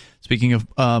 Speaking of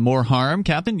more harm,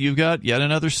 Captain, you've got yet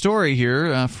another story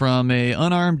here from a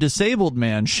unarmed disabled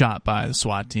man shot by the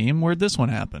SWAT team. Where'd this one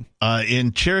happen?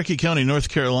 In Cherokee County, North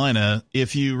Carolina.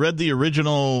 If you read the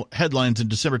original headlines in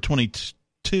December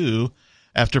 22,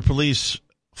 after police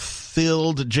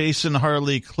filled Jason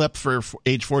Harley Klepfer,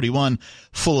 age 41,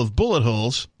 full of bullet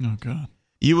holes, oh God,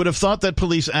 you would have thought that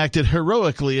police acted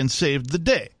heroically and saved the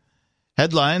day.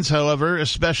 Headlines, however,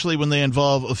 especially when they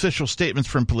involve official statements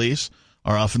from police,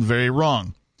 are often very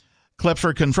wrong.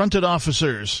 Klepfer confronted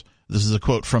officers, This is a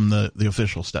quote from the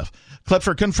official stuff.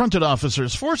 Klepfer confronted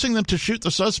officers, forcing them to shoot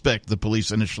the suspect, the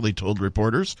police initially told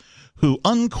reporters, who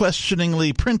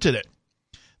unquestioningly printed it.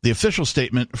 The official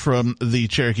statement from the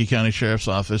Cherokee County Sheriff's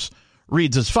Office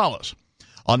reads as follows.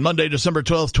 On Monday, December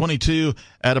 12th, 22,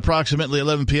 at approximately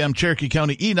 11 p.m., Cherokee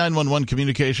County E911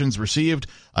 Communications received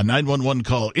a 911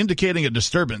 call indicating a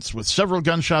disturbance with several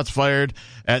gunshots fired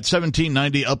at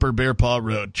 1790 Upper Bear Paw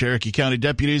Road. Cherokee County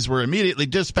deputies were immediately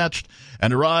dispatched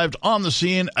and arrived on the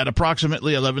scene at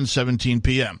approximately 11:17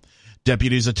 p.m.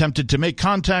 Deputies attempted to make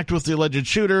contact with the alleged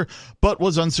shooter, but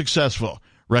was unsuccessful.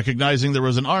 Recognizing there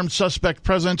was an armed suspect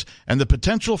present and the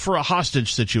potential for a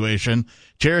hostage situation,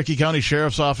 Cherokee County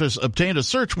Sheriff's Office obtained a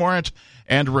search warrant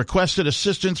and requested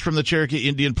assistance from the Cherokee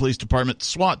Indian Police Department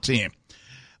SWAT team.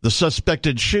 The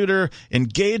suspected shooter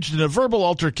engaged in a verbal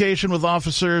altercation with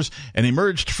officers and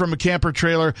emerged from a camper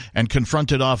trailer and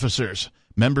confronted officers.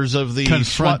 Members of the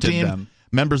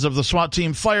SWAT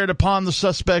team fired upon the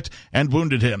suspect and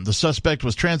wounded him. The suspect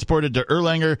was transported to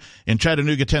Erlanger in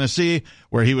Chattanooga, Tennessee,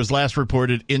 where he was last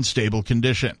reported in stable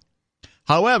condition.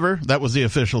 However, that was the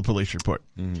official police report.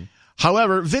 Mm-hmm.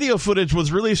 However, video footage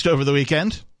was released over the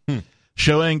weekend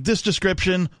showing this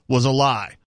description was a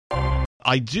lie.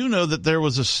 I do know that there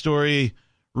was a story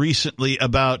recently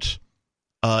about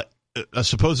a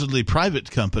supposedly private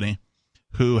company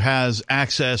who has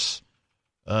access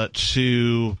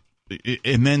to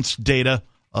immense data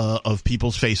of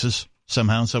people's faces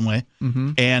somehow, some way,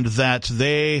 and that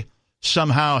they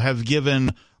somehow have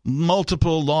given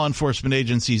multiple law enforcement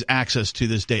agencies access to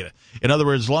this data. In other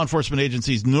words, law enforcement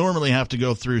agencies normally have to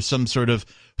go through some sort of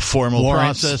formal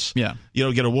process. Yeah.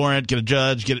 Get a warrant, get a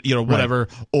judge, get whatever,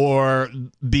 or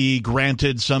be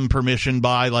granted some permission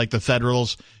by like the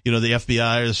federals, the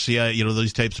FBI or the CIA,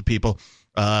 those types of people.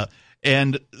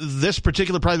 And this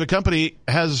particular private company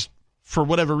has, for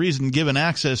whatever reason, given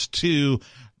access to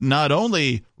not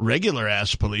only regular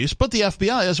ass police, but the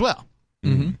FBI as well.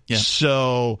 Mm-hmm. Yeah.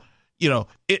 So,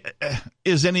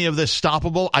 is any of this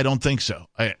stoppable? I don't think so.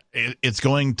 It's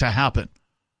going to happen.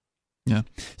 Yeah.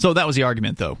 So that was the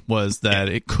argument, though, was that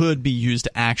it could be used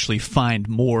to actually find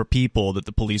more people that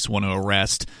the police want to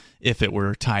arrest if it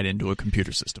were tied into a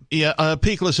computer system. Yeah.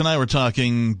 Peakless and I were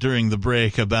talking during the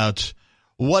break about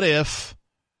what if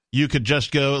you could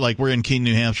just go, like we're in Keene,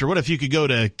 New Hampshire, what if you could go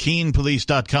to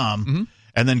KeenePolice.com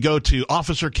and then go to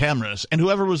officer cameras, and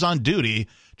whoever was on duty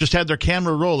just had their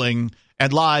camera rolling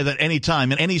and live at any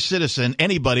time, and any citizen,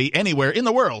 anybody, anywhere in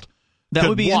the world that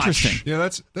would be watch. Interesting. Yeah,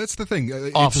 that's the thing.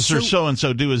 Officer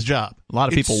so-and-so do his job. A lot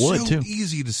of people would, too. It's so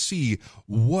easy to see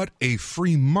what a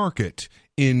free market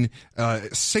in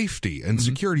safety and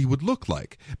security would look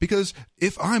like. Because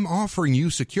if I'm offering you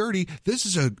security,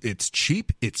 it's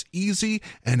cheap, it's easy,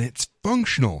 and it's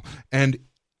functional. And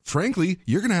frankly,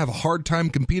 you're going to have a hard time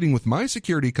competing with my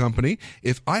security company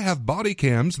if I have body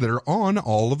cams that are on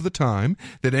all of the time,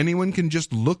 that anyone can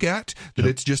just look at, that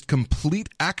it's just complete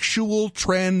actual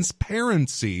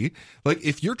transparency. Like,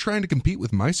 if you're trying to compete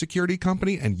with my security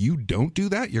company and you don't do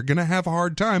that, you're going to have a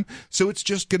hard time. So it's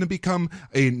just going to become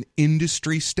an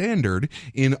industry standard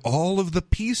in all of the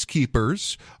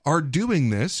peacekeepers are doing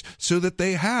this so that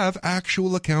they have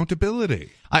actual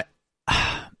accountability.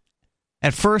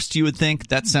 At first, you would think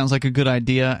that sounds like a good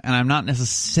idea, and I'm not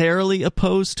necessarily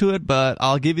opposed to it, but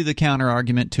I'll give you the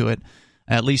counter-argument to it,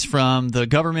 at least from the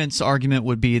government's argument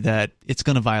would be that it's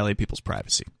going to violate people's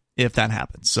privacy if that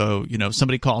happens. So,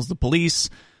 somebody calls the police,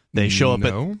 they show up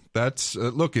that's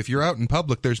look, if you're out in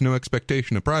public, there's no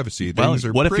expectation of privacy. Well, Things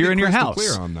are what if you're in your house?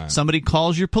 Clear on that. Somebody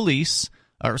calls your police,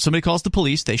 or somebody calls the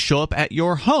police, they show up at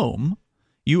your home.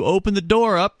 You open the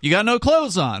door up, you got no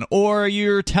clothes on, or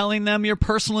you're telling them your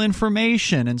personal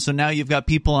information, and so now you've got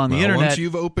people on the internet. Once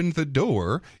you've opened the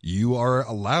door, you are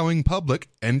allowing public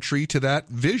entry to that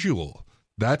visual.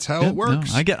 That's how it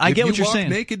works. No, I get what you're saying.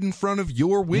 If you walk naked in front of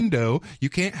your window,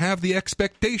 you can't have the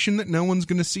expectation that no one's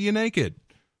going to see you naked.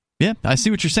 Yeah, I see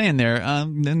what you're saying there.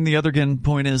 Then the other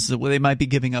point is that they might be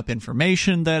giving up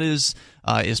information that is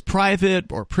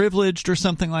private or privileged or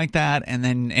something like that, and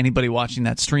then anybody watching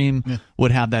that stream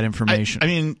would have that information. I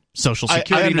mean, Social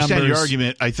Security I understand numbers. Your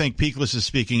argument. I think Peakless is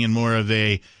speaking in more of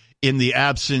in the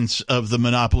absence of the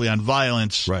monopoly on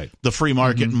violence, the free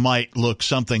market might look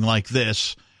something like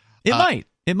this. It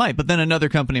might, but then another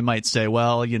company might say,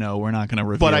 well, we're not going to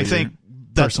reveal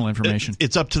personal information.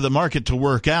 It's up to the market to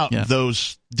work out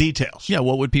those details. Yeah,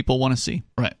 what would people want to see?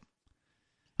 Right.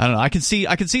 I don't know. I can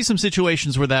see some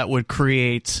situations where that would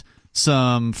create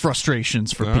some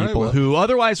frustrations for people who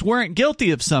otherwise weren't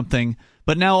guilty of something, but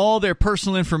But now all their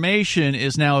personal information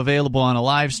is now available on a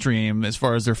live stream as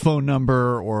far as their phone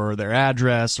number or their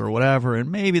address or whatever, and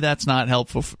maybe that's not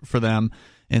helpful for them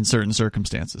in certain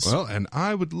circumstances. Well, and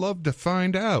I would love to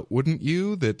find out, wouldn't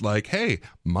you, that like, hey,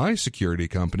 my security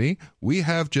company, we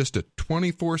have just a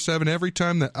 24/7 every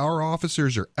time that our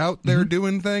officers are out there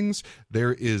doing things,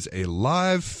 there is a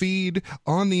live feed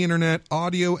on the internet,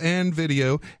 audio and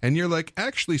video, and you're like,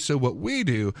 actually, so what we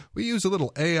do, we use a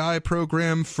little AI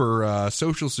program for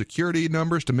social security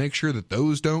numbers to make sure that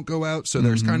those don't go out, so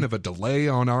there's kind of a delay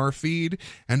on our feed,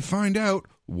 and find out,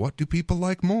 what do people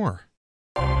like more?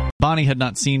 Bonnie had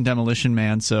not seen Demolition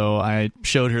Man, so I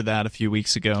showed her that a few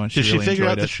weeks ago, and Did she really figure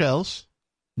out enjoyed the it. shells?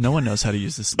 No one knows how to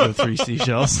use the 3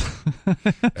 seashells.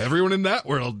 Everyone in that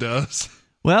world does.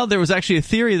 Well, there was actually a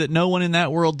theory that no one in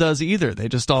that world does either. They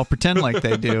just all pretend like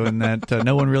they do, and that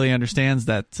no one really understands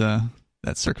that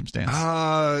circumstance.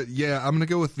 Yeah, I'm going to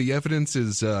go with the evidence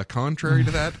is contrary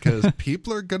to that, because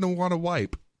people are going to want to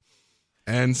wipe.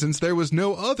 And since there was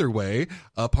no other way,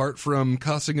 apart from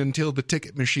cussing until the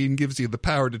ticket machine gives you the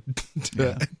power to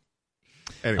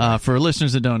Anyway. For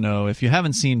listeners that don't know, if you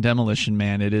haven't seen Demolition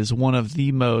Man, it is one of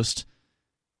the most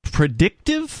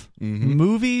predictive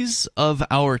movies of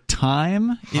our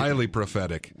time. Highly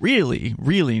prophetic. Really,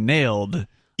 really nailed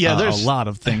there's a lot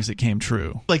of things that came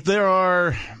true. Like, there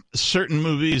are certain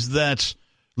movies that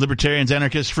libertarians,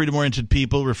 anarchists, freedom-oriented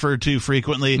people refer to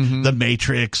frequently. The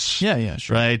Matrix. Yeah,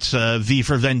 sure. Right? V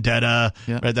for Vendetta.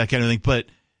 Yeah. Right? That kind of thing. But,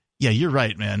 yeah, you're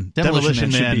right, man. Demolition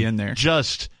Man Man should be in there.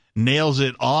 Just nails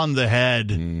it on the head.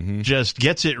 Just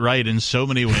gets it right in so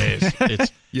many ways.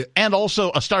 And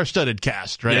also a star-studded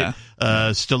cast, right?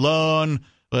 Yeah. Stallone,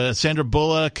 Sandra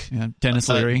Bullock,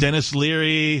 Dennis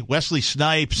Leary, Wesley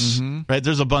Snipes, right?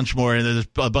 There's a bunch more, and there's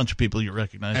a bunch of people you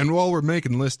recognize. And while we're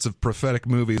making lists of prophetic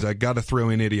movies, I got to throw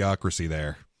in Idiocracy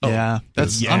there.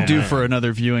 I'm due for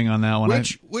another viewing on that one.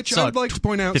 Which I'd like to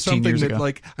point out something that,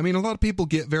 like, I mean, a lot of people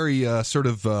get very sort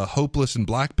of hopeless and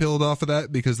black-pilled off of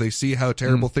that because they see how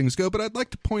terrible things go, but I'd like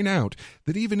to point out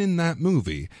that even in that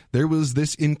movie, there was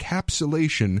this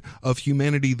encapsulation of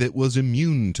humanity that was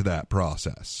immune to that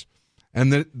process.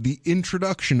 And that the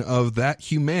introduction of that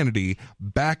humanity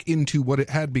back into what it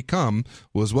had become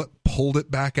was what pulled it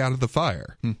back out of the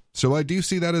fire. So I do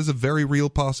see that as a very real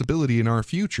possibility in our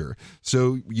future.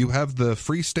 So you have the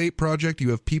Free State Project, you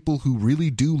have people who really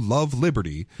do love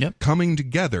liberty coming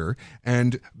together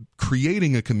and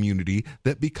creating a community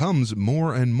that becomes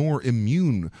more and more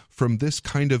immune from this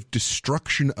kind of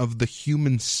destruction of the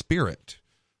human spirit.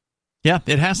 Yeah,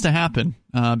 it has to happen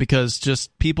because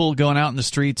just people going out in the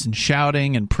streets and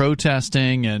shouting and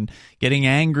protesting and getting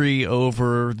angry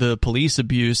over the police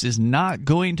abuse is not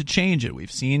going to change it.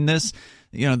 We've seen this,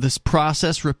 this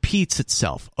process repeats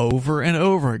itself over and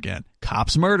over again.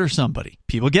 Cops murder somebody.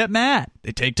 People get mad.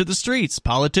 They take to the streets.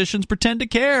 Politicians pretend to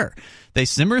care. They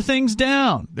simmer things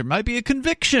down. There might be a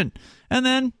conviction. And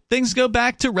then things go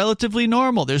back to relatively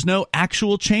normal. There's no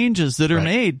actual changes that are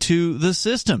made to the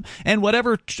system. And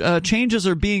whatever changes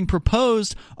are being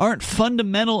proposed aren't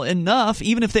fundamental enough,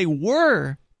 even if they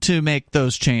were to make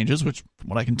those changes, which, from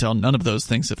what I can tell, none of those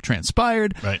things have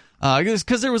transpired. Right.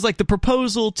 Because there was like the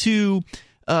proposal to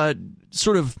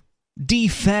sort of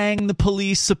defang the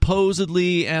police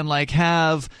supposedly and like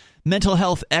have mental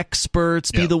health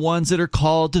experts be the ones that are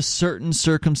called to certain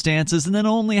circumstances and then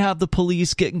only have the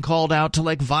police getting called out to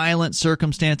like violent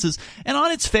circumstances. And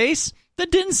on its face,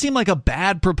 that didn't seem like a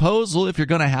bad proposal if you're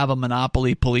going to have a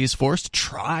monopoly police force to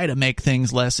try to make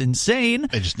things less insane.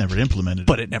 They just never implemented it.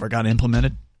 But it never got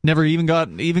implemented. Never even got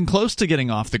even close to getting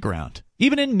off the ground.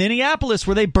 Even in Minneapolis,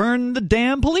 where they burned the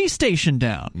damn police station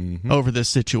down over this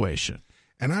situation.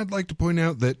 And I'd like to point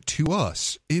out that to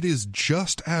us, it is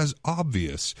just as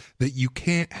obvious that you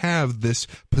can't have this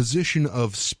position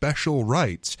of special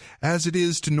rights as it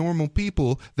is to normal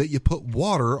people that you put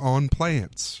water on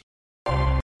plants.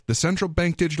 The central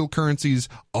bank digital currencies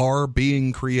are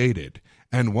being created,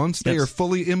 and once they are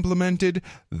fully implemented,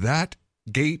 that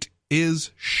gate is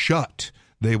shut.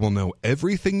 They will know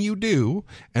everything you do,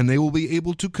 and they will be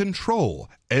able to control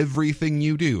everything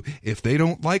you do. If they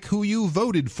don't like who you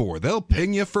voted for, they'll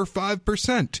ping you for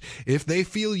 5%. If they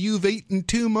feel you've eaten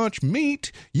too much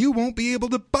meat, you won't be able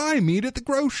to buy meat at the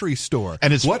grocery store.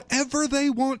 And it's whatever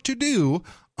they want to do,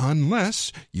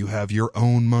 unless you have your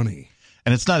own money.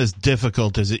 And it's not as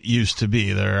difficult as it used to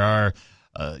be. There are,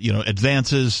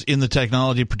 advances in the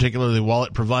technology, particularly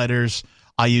wallet providers.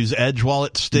 I use Edge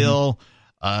Wallet still.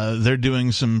 They're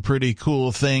doing some pretty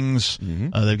cool things.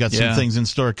 They've got some things in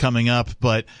store coming up.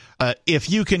 But if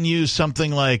you can use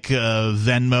something like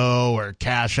Venmo or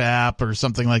Cash App or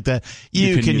something like that,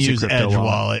 you can use Edge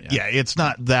Wallet. Yeah, it's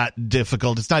not that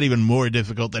difficult. It's not even more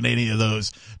difficult than any of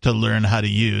those to learn how to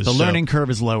use. The learning curve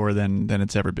is lower than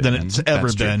it's ever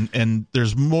been. And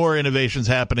there's more innovations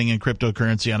happening in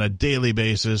cryptocurrency on a daily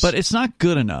basis. But it's not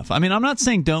good enough. I mean, I'm not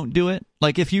saying don't do it.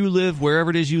 Like, if you live wherever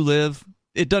it is you live,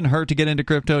 it doesn't hurt to get into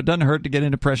crypto. It doesn't hurt to get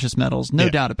into precious metals. No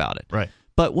doubt about it. Right.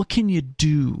 But what can you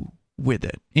do with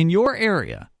it? In your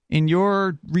area, in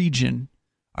your region,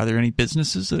 are there any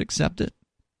businesses that accept it?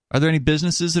 Are there any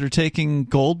businesses that are taking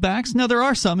gold backs? No, there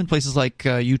are some in places like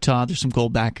Utah. There's some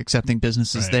gold back accepting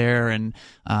businesses there. And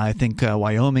I think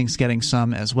Wyoming's getting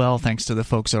some as well, thanks to the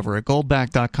folks over at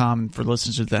goldback.com. For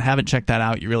listeners that haven't checked that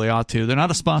out, you really ought to. They're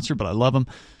not a sponsor, but I love them.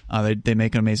 They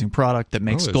make an amazing product that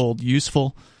makes gold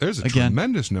useful. There's a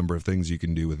tremendous number of things you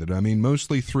can do with it. I mean,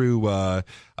 mostly through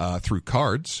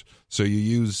cards. So you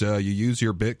use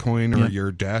your Bitcoin or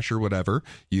your Dash or whatever.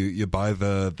 You buy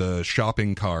the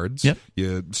shopping cards. Yep.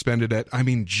 You spend it at, I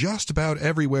mean, just about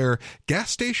everywhere.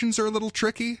 Gas stations are a little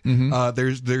tricky.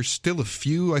 There's still a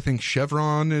few. I think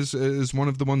Chevron is one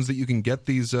of the ones that you can get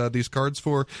these cards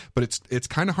for, but it's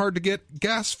kind of hard to get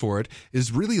gas for it.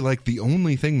 Is really like the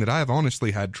only thing that I've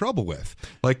honestly had trouble with.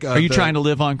 Like, are you trying to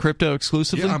live on crypto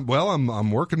exclusively? Yeah,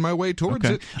 I'm working my way towards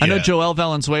it. I know Joel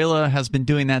Valenzuela has been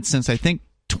doing that since, I think,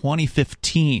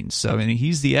 2015. So, I mean,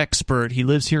 he's the expert. He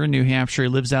lives here in New Hampshire. He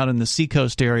lives out in the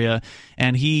Seacoast area,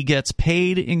 and he gets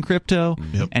paid in crypto.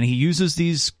 And he uses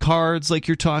these cards like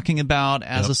you're talking about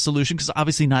as a solution, because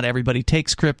obviously not everybody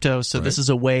takes crypto. So this is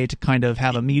a way to kind of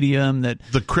have a medium that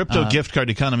the crypto gift card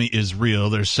economy is real.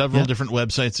 There's several different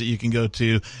websites that you can go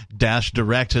to. Dash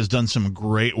Direct has done some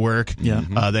great work.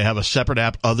 They have a separate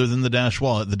app other than the Dash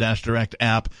Wallet, the Dash Direct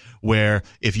app, where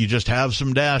if you just have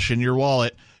some Dash in your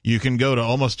wallet, you can go to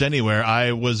almost anywhere.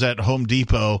 I was at Home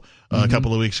Depot a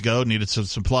couple of weeks ago, needed some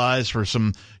supplies for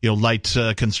some light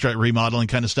remodeling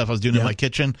kind of stuff I was doing in my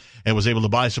kitchen, and was able to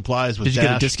buy supplies with Dash. Did you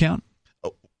get a discount?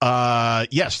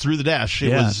 Yes, through the Dash.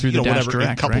 It was through the Dash whatever,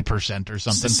 Direct, a couple percent or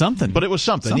something. Something. But it was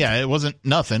something. Yeah, it wasn't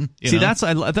nothing. See, that's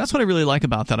what I really like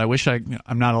about that. I wish I'm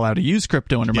not allowed to use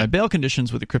crypto under my bail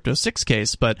conditions with the Crypto 6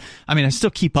 case, but I mean, I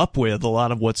still keep up with a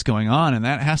lot of what's going on, and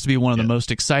that has to be one of the most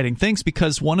exciting things,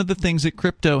 because one of the things that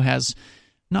crypto has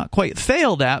not quite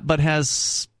failed at, but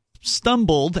has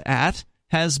stumbled at,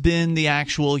 has been the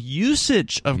actual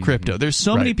usage of crypto. There's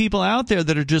so many people out there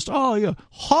that are just,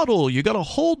 hodl, you got to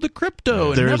hold the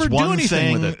crypto and never do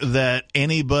anything with it. There's one thing that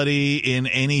anybody in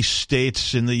any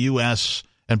states in the U.S.,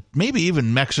 and maybe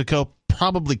even Mexico,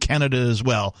 probably Canada as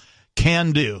well,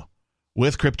 can do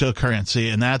with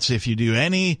cryptocurrency, and that's if you do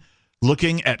any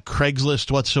looking at Craigslist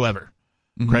whatsoever.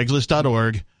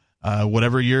 Craigslist.org.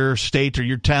 Whatever your state or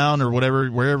your town or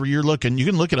wherever you're looking, you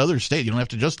can look at other states. You don't have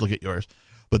to just look at yours.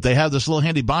 But they have this little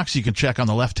handy box you can check on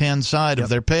the left-hand side of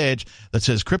their page that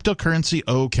says cryptocurrency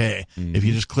okay. If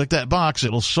you just click that box,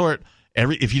 it'll sort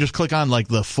if you just click on like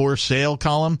the for sale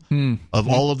column of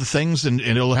all of the things, and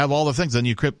it'll have all the things. Then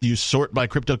you sort by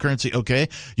cryptocurrency okay.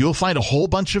 You'll find a whole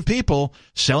bunch of people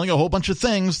selling a whole bunch of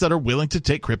things that are willing to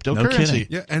take cryptocurrency.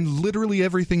 Yeah, and literally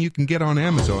everything you can get on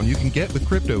Amazon, you can get with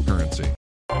cryptocurrency.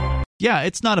 Yeah,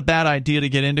 it's not a bad idea to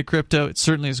get into crypto. It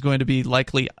certainly is going to be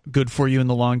likely good for you in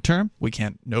the long term. We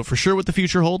can't know for sure what the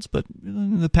future holds, but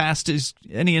the past is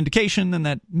any indication, then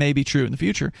that may be true in the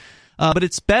future. But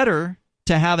it's better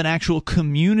to have an actual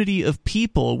community of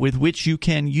people with which you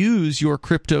can use your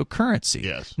cryptocurrency.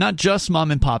 Yes. Not just mom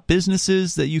and pop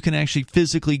businesses that you can actually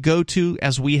physically go to,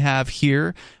 as we have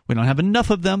here. We don't have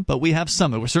enough of them, but we have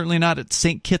some. We're certainly not at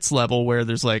St. Kitts level, where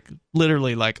there's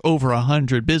literally over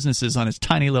 100 businesses on its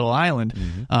tiny little island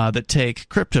that take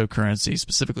cryptocurrency,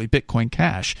 specifically Bitcoin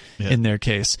Cash in their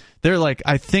case. They're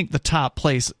I think the top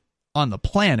place on the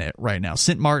planet right now.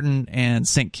 St. Martin and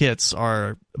St. Kitts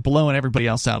are blowing everybody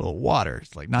else out of the water.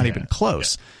 It's not even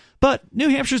close. But New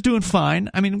Hampshire's doing fine.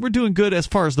 I mean, we're doing good as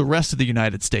far as the rest of the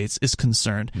United States is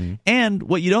concerned. And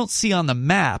what you don't see on the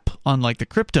map, on the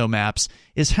crypto maps,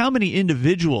 is how many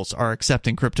individuals are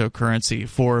accepting cryptocurrency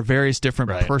for various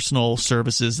different personal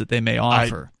services that they may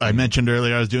offer. I mentioned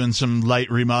earlier I was doing some light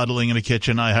remodeling in a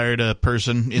kitchen. I hired a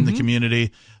person in the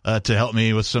community to help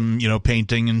me with some,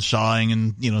 painting and sawing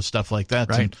and, stuff like that.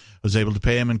 Right. And I was able to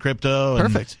pay him in crypto.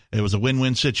 Perfect. It was a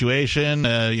win-win situation.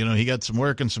 He got some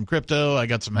work and some crypto. I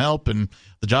got some help, and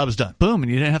the job is done. Boom,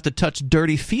 and you didn't have to touch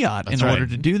dirty fiat in order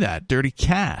to do that, dirty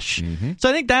cash. So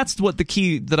I think that's what the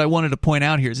key that I wanted to point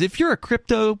out here is if you're a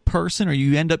crypto person or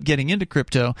you end up getting into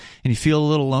crypto and you feel a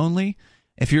little lonely,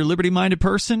 if you're a liberty-minded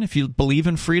person, if you believe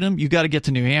in freedom, you got to get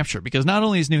to New Hampshire, because not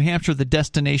only is New Hampshire the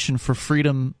destination for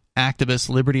freedom activists,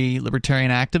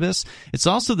 libertarian activists, it's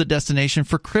also the destination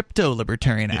for crypto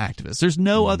libertarian activists. There's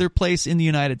no other place in the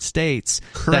United States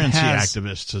currency that has,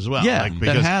 activists as well. Yeah,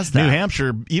 because that has that. New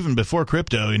Hampshire, even before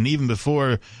crypto and even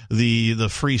before the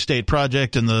Free State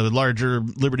Project and the larger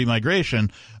Liberty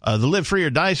Migration, the Live Free or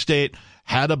Die state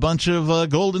had a bunch of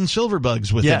gold and silver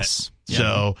bugs within it.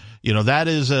 So, that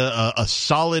is a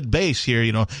solid base here.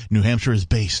 New Hampshire is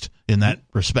based in that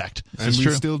respect. And we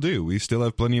still do. We still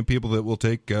have plenty of people that will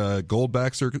take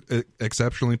goldbacks are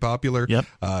exceptionally popular. Yep.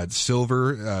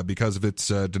 Silver, because of its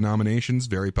denominations,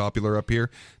 very popular up here.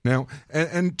 Now,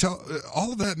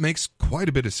 all of that makes quite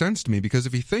a bit of sense to me, because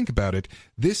if you think about it,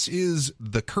 this is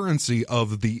the currency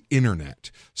of the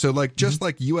internet. So just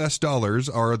like US dollars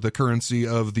are the currency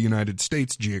of the United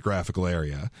States geographical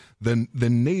area, then the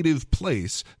native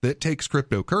place that takes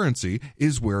cryptocurrency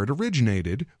is where it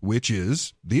originated, which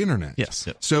is the internet. Yes.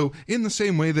 Yep. So in the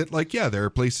same way that, there are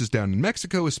places down in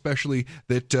Mexico especially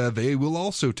that they will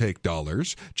also take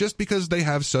dollars just because they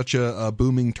have such a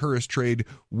booming tourist trade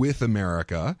with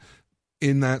America.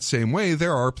 In that same way,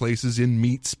 there are places in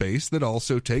meat space that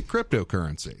also take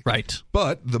cryptocurrency. Right.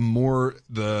 But the more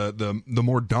the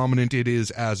more dominant it is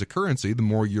as a currency, the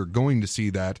more you're going to see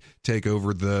that take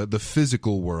over the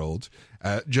physical world.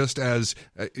 Just as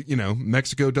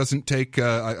Mexico doesn't take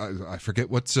I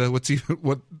forget what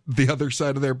the other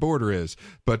side of their border is,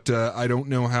 but I don't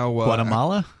know how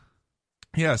Guatemala.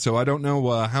 Yeah, so I don't know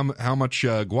how much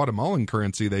Guatemalan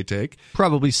currency they take.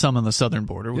 Probably some on the southern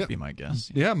border would be my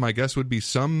guess. Yeah, my guess would be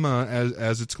some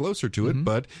as it's closer to it,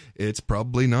 but it's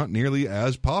probably not nearly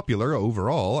as popular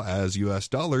overall as U.S.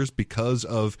 dollars because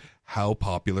of how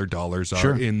popular dollars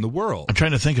are in the world. I'm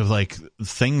trying to think of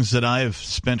things that I've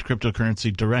spent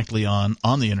cryptocurrency directly on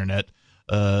the internet.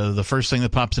 The first thing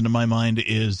that pops into my mind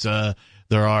is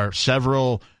there are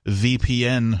several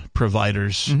VPN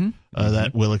providers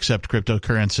that will accept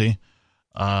cryptocurrency.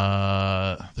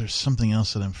 There's something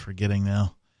else that I'm forgetting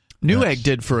now. Newegg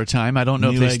did for a time. I don't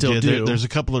know if they still do. There's a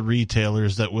couple of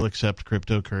retailers that will accept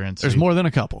cryptocurrency. There's more than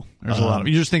a couple. There's a lot of.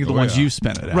 You just think of the ones you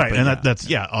spent it at. Right, and that's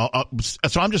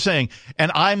so I'm just saying,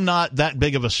 and I'm not that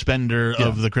big of a spender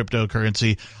of the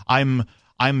cryptocurrency. I'm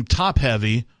top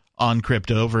heavy on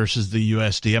crypto versus the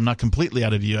USD. I'm not completely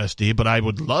out of USD, but I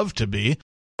would love to be.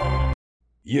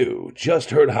 You just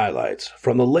heard highlights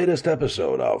from the latest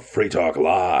episode of Free Talk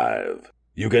Live.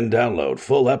 You can download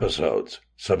full episodes,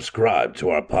 subscribe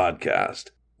to our podcast,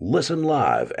 listen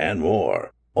live, and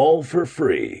more, all for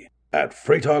free at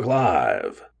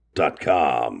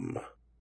freetalklive.com.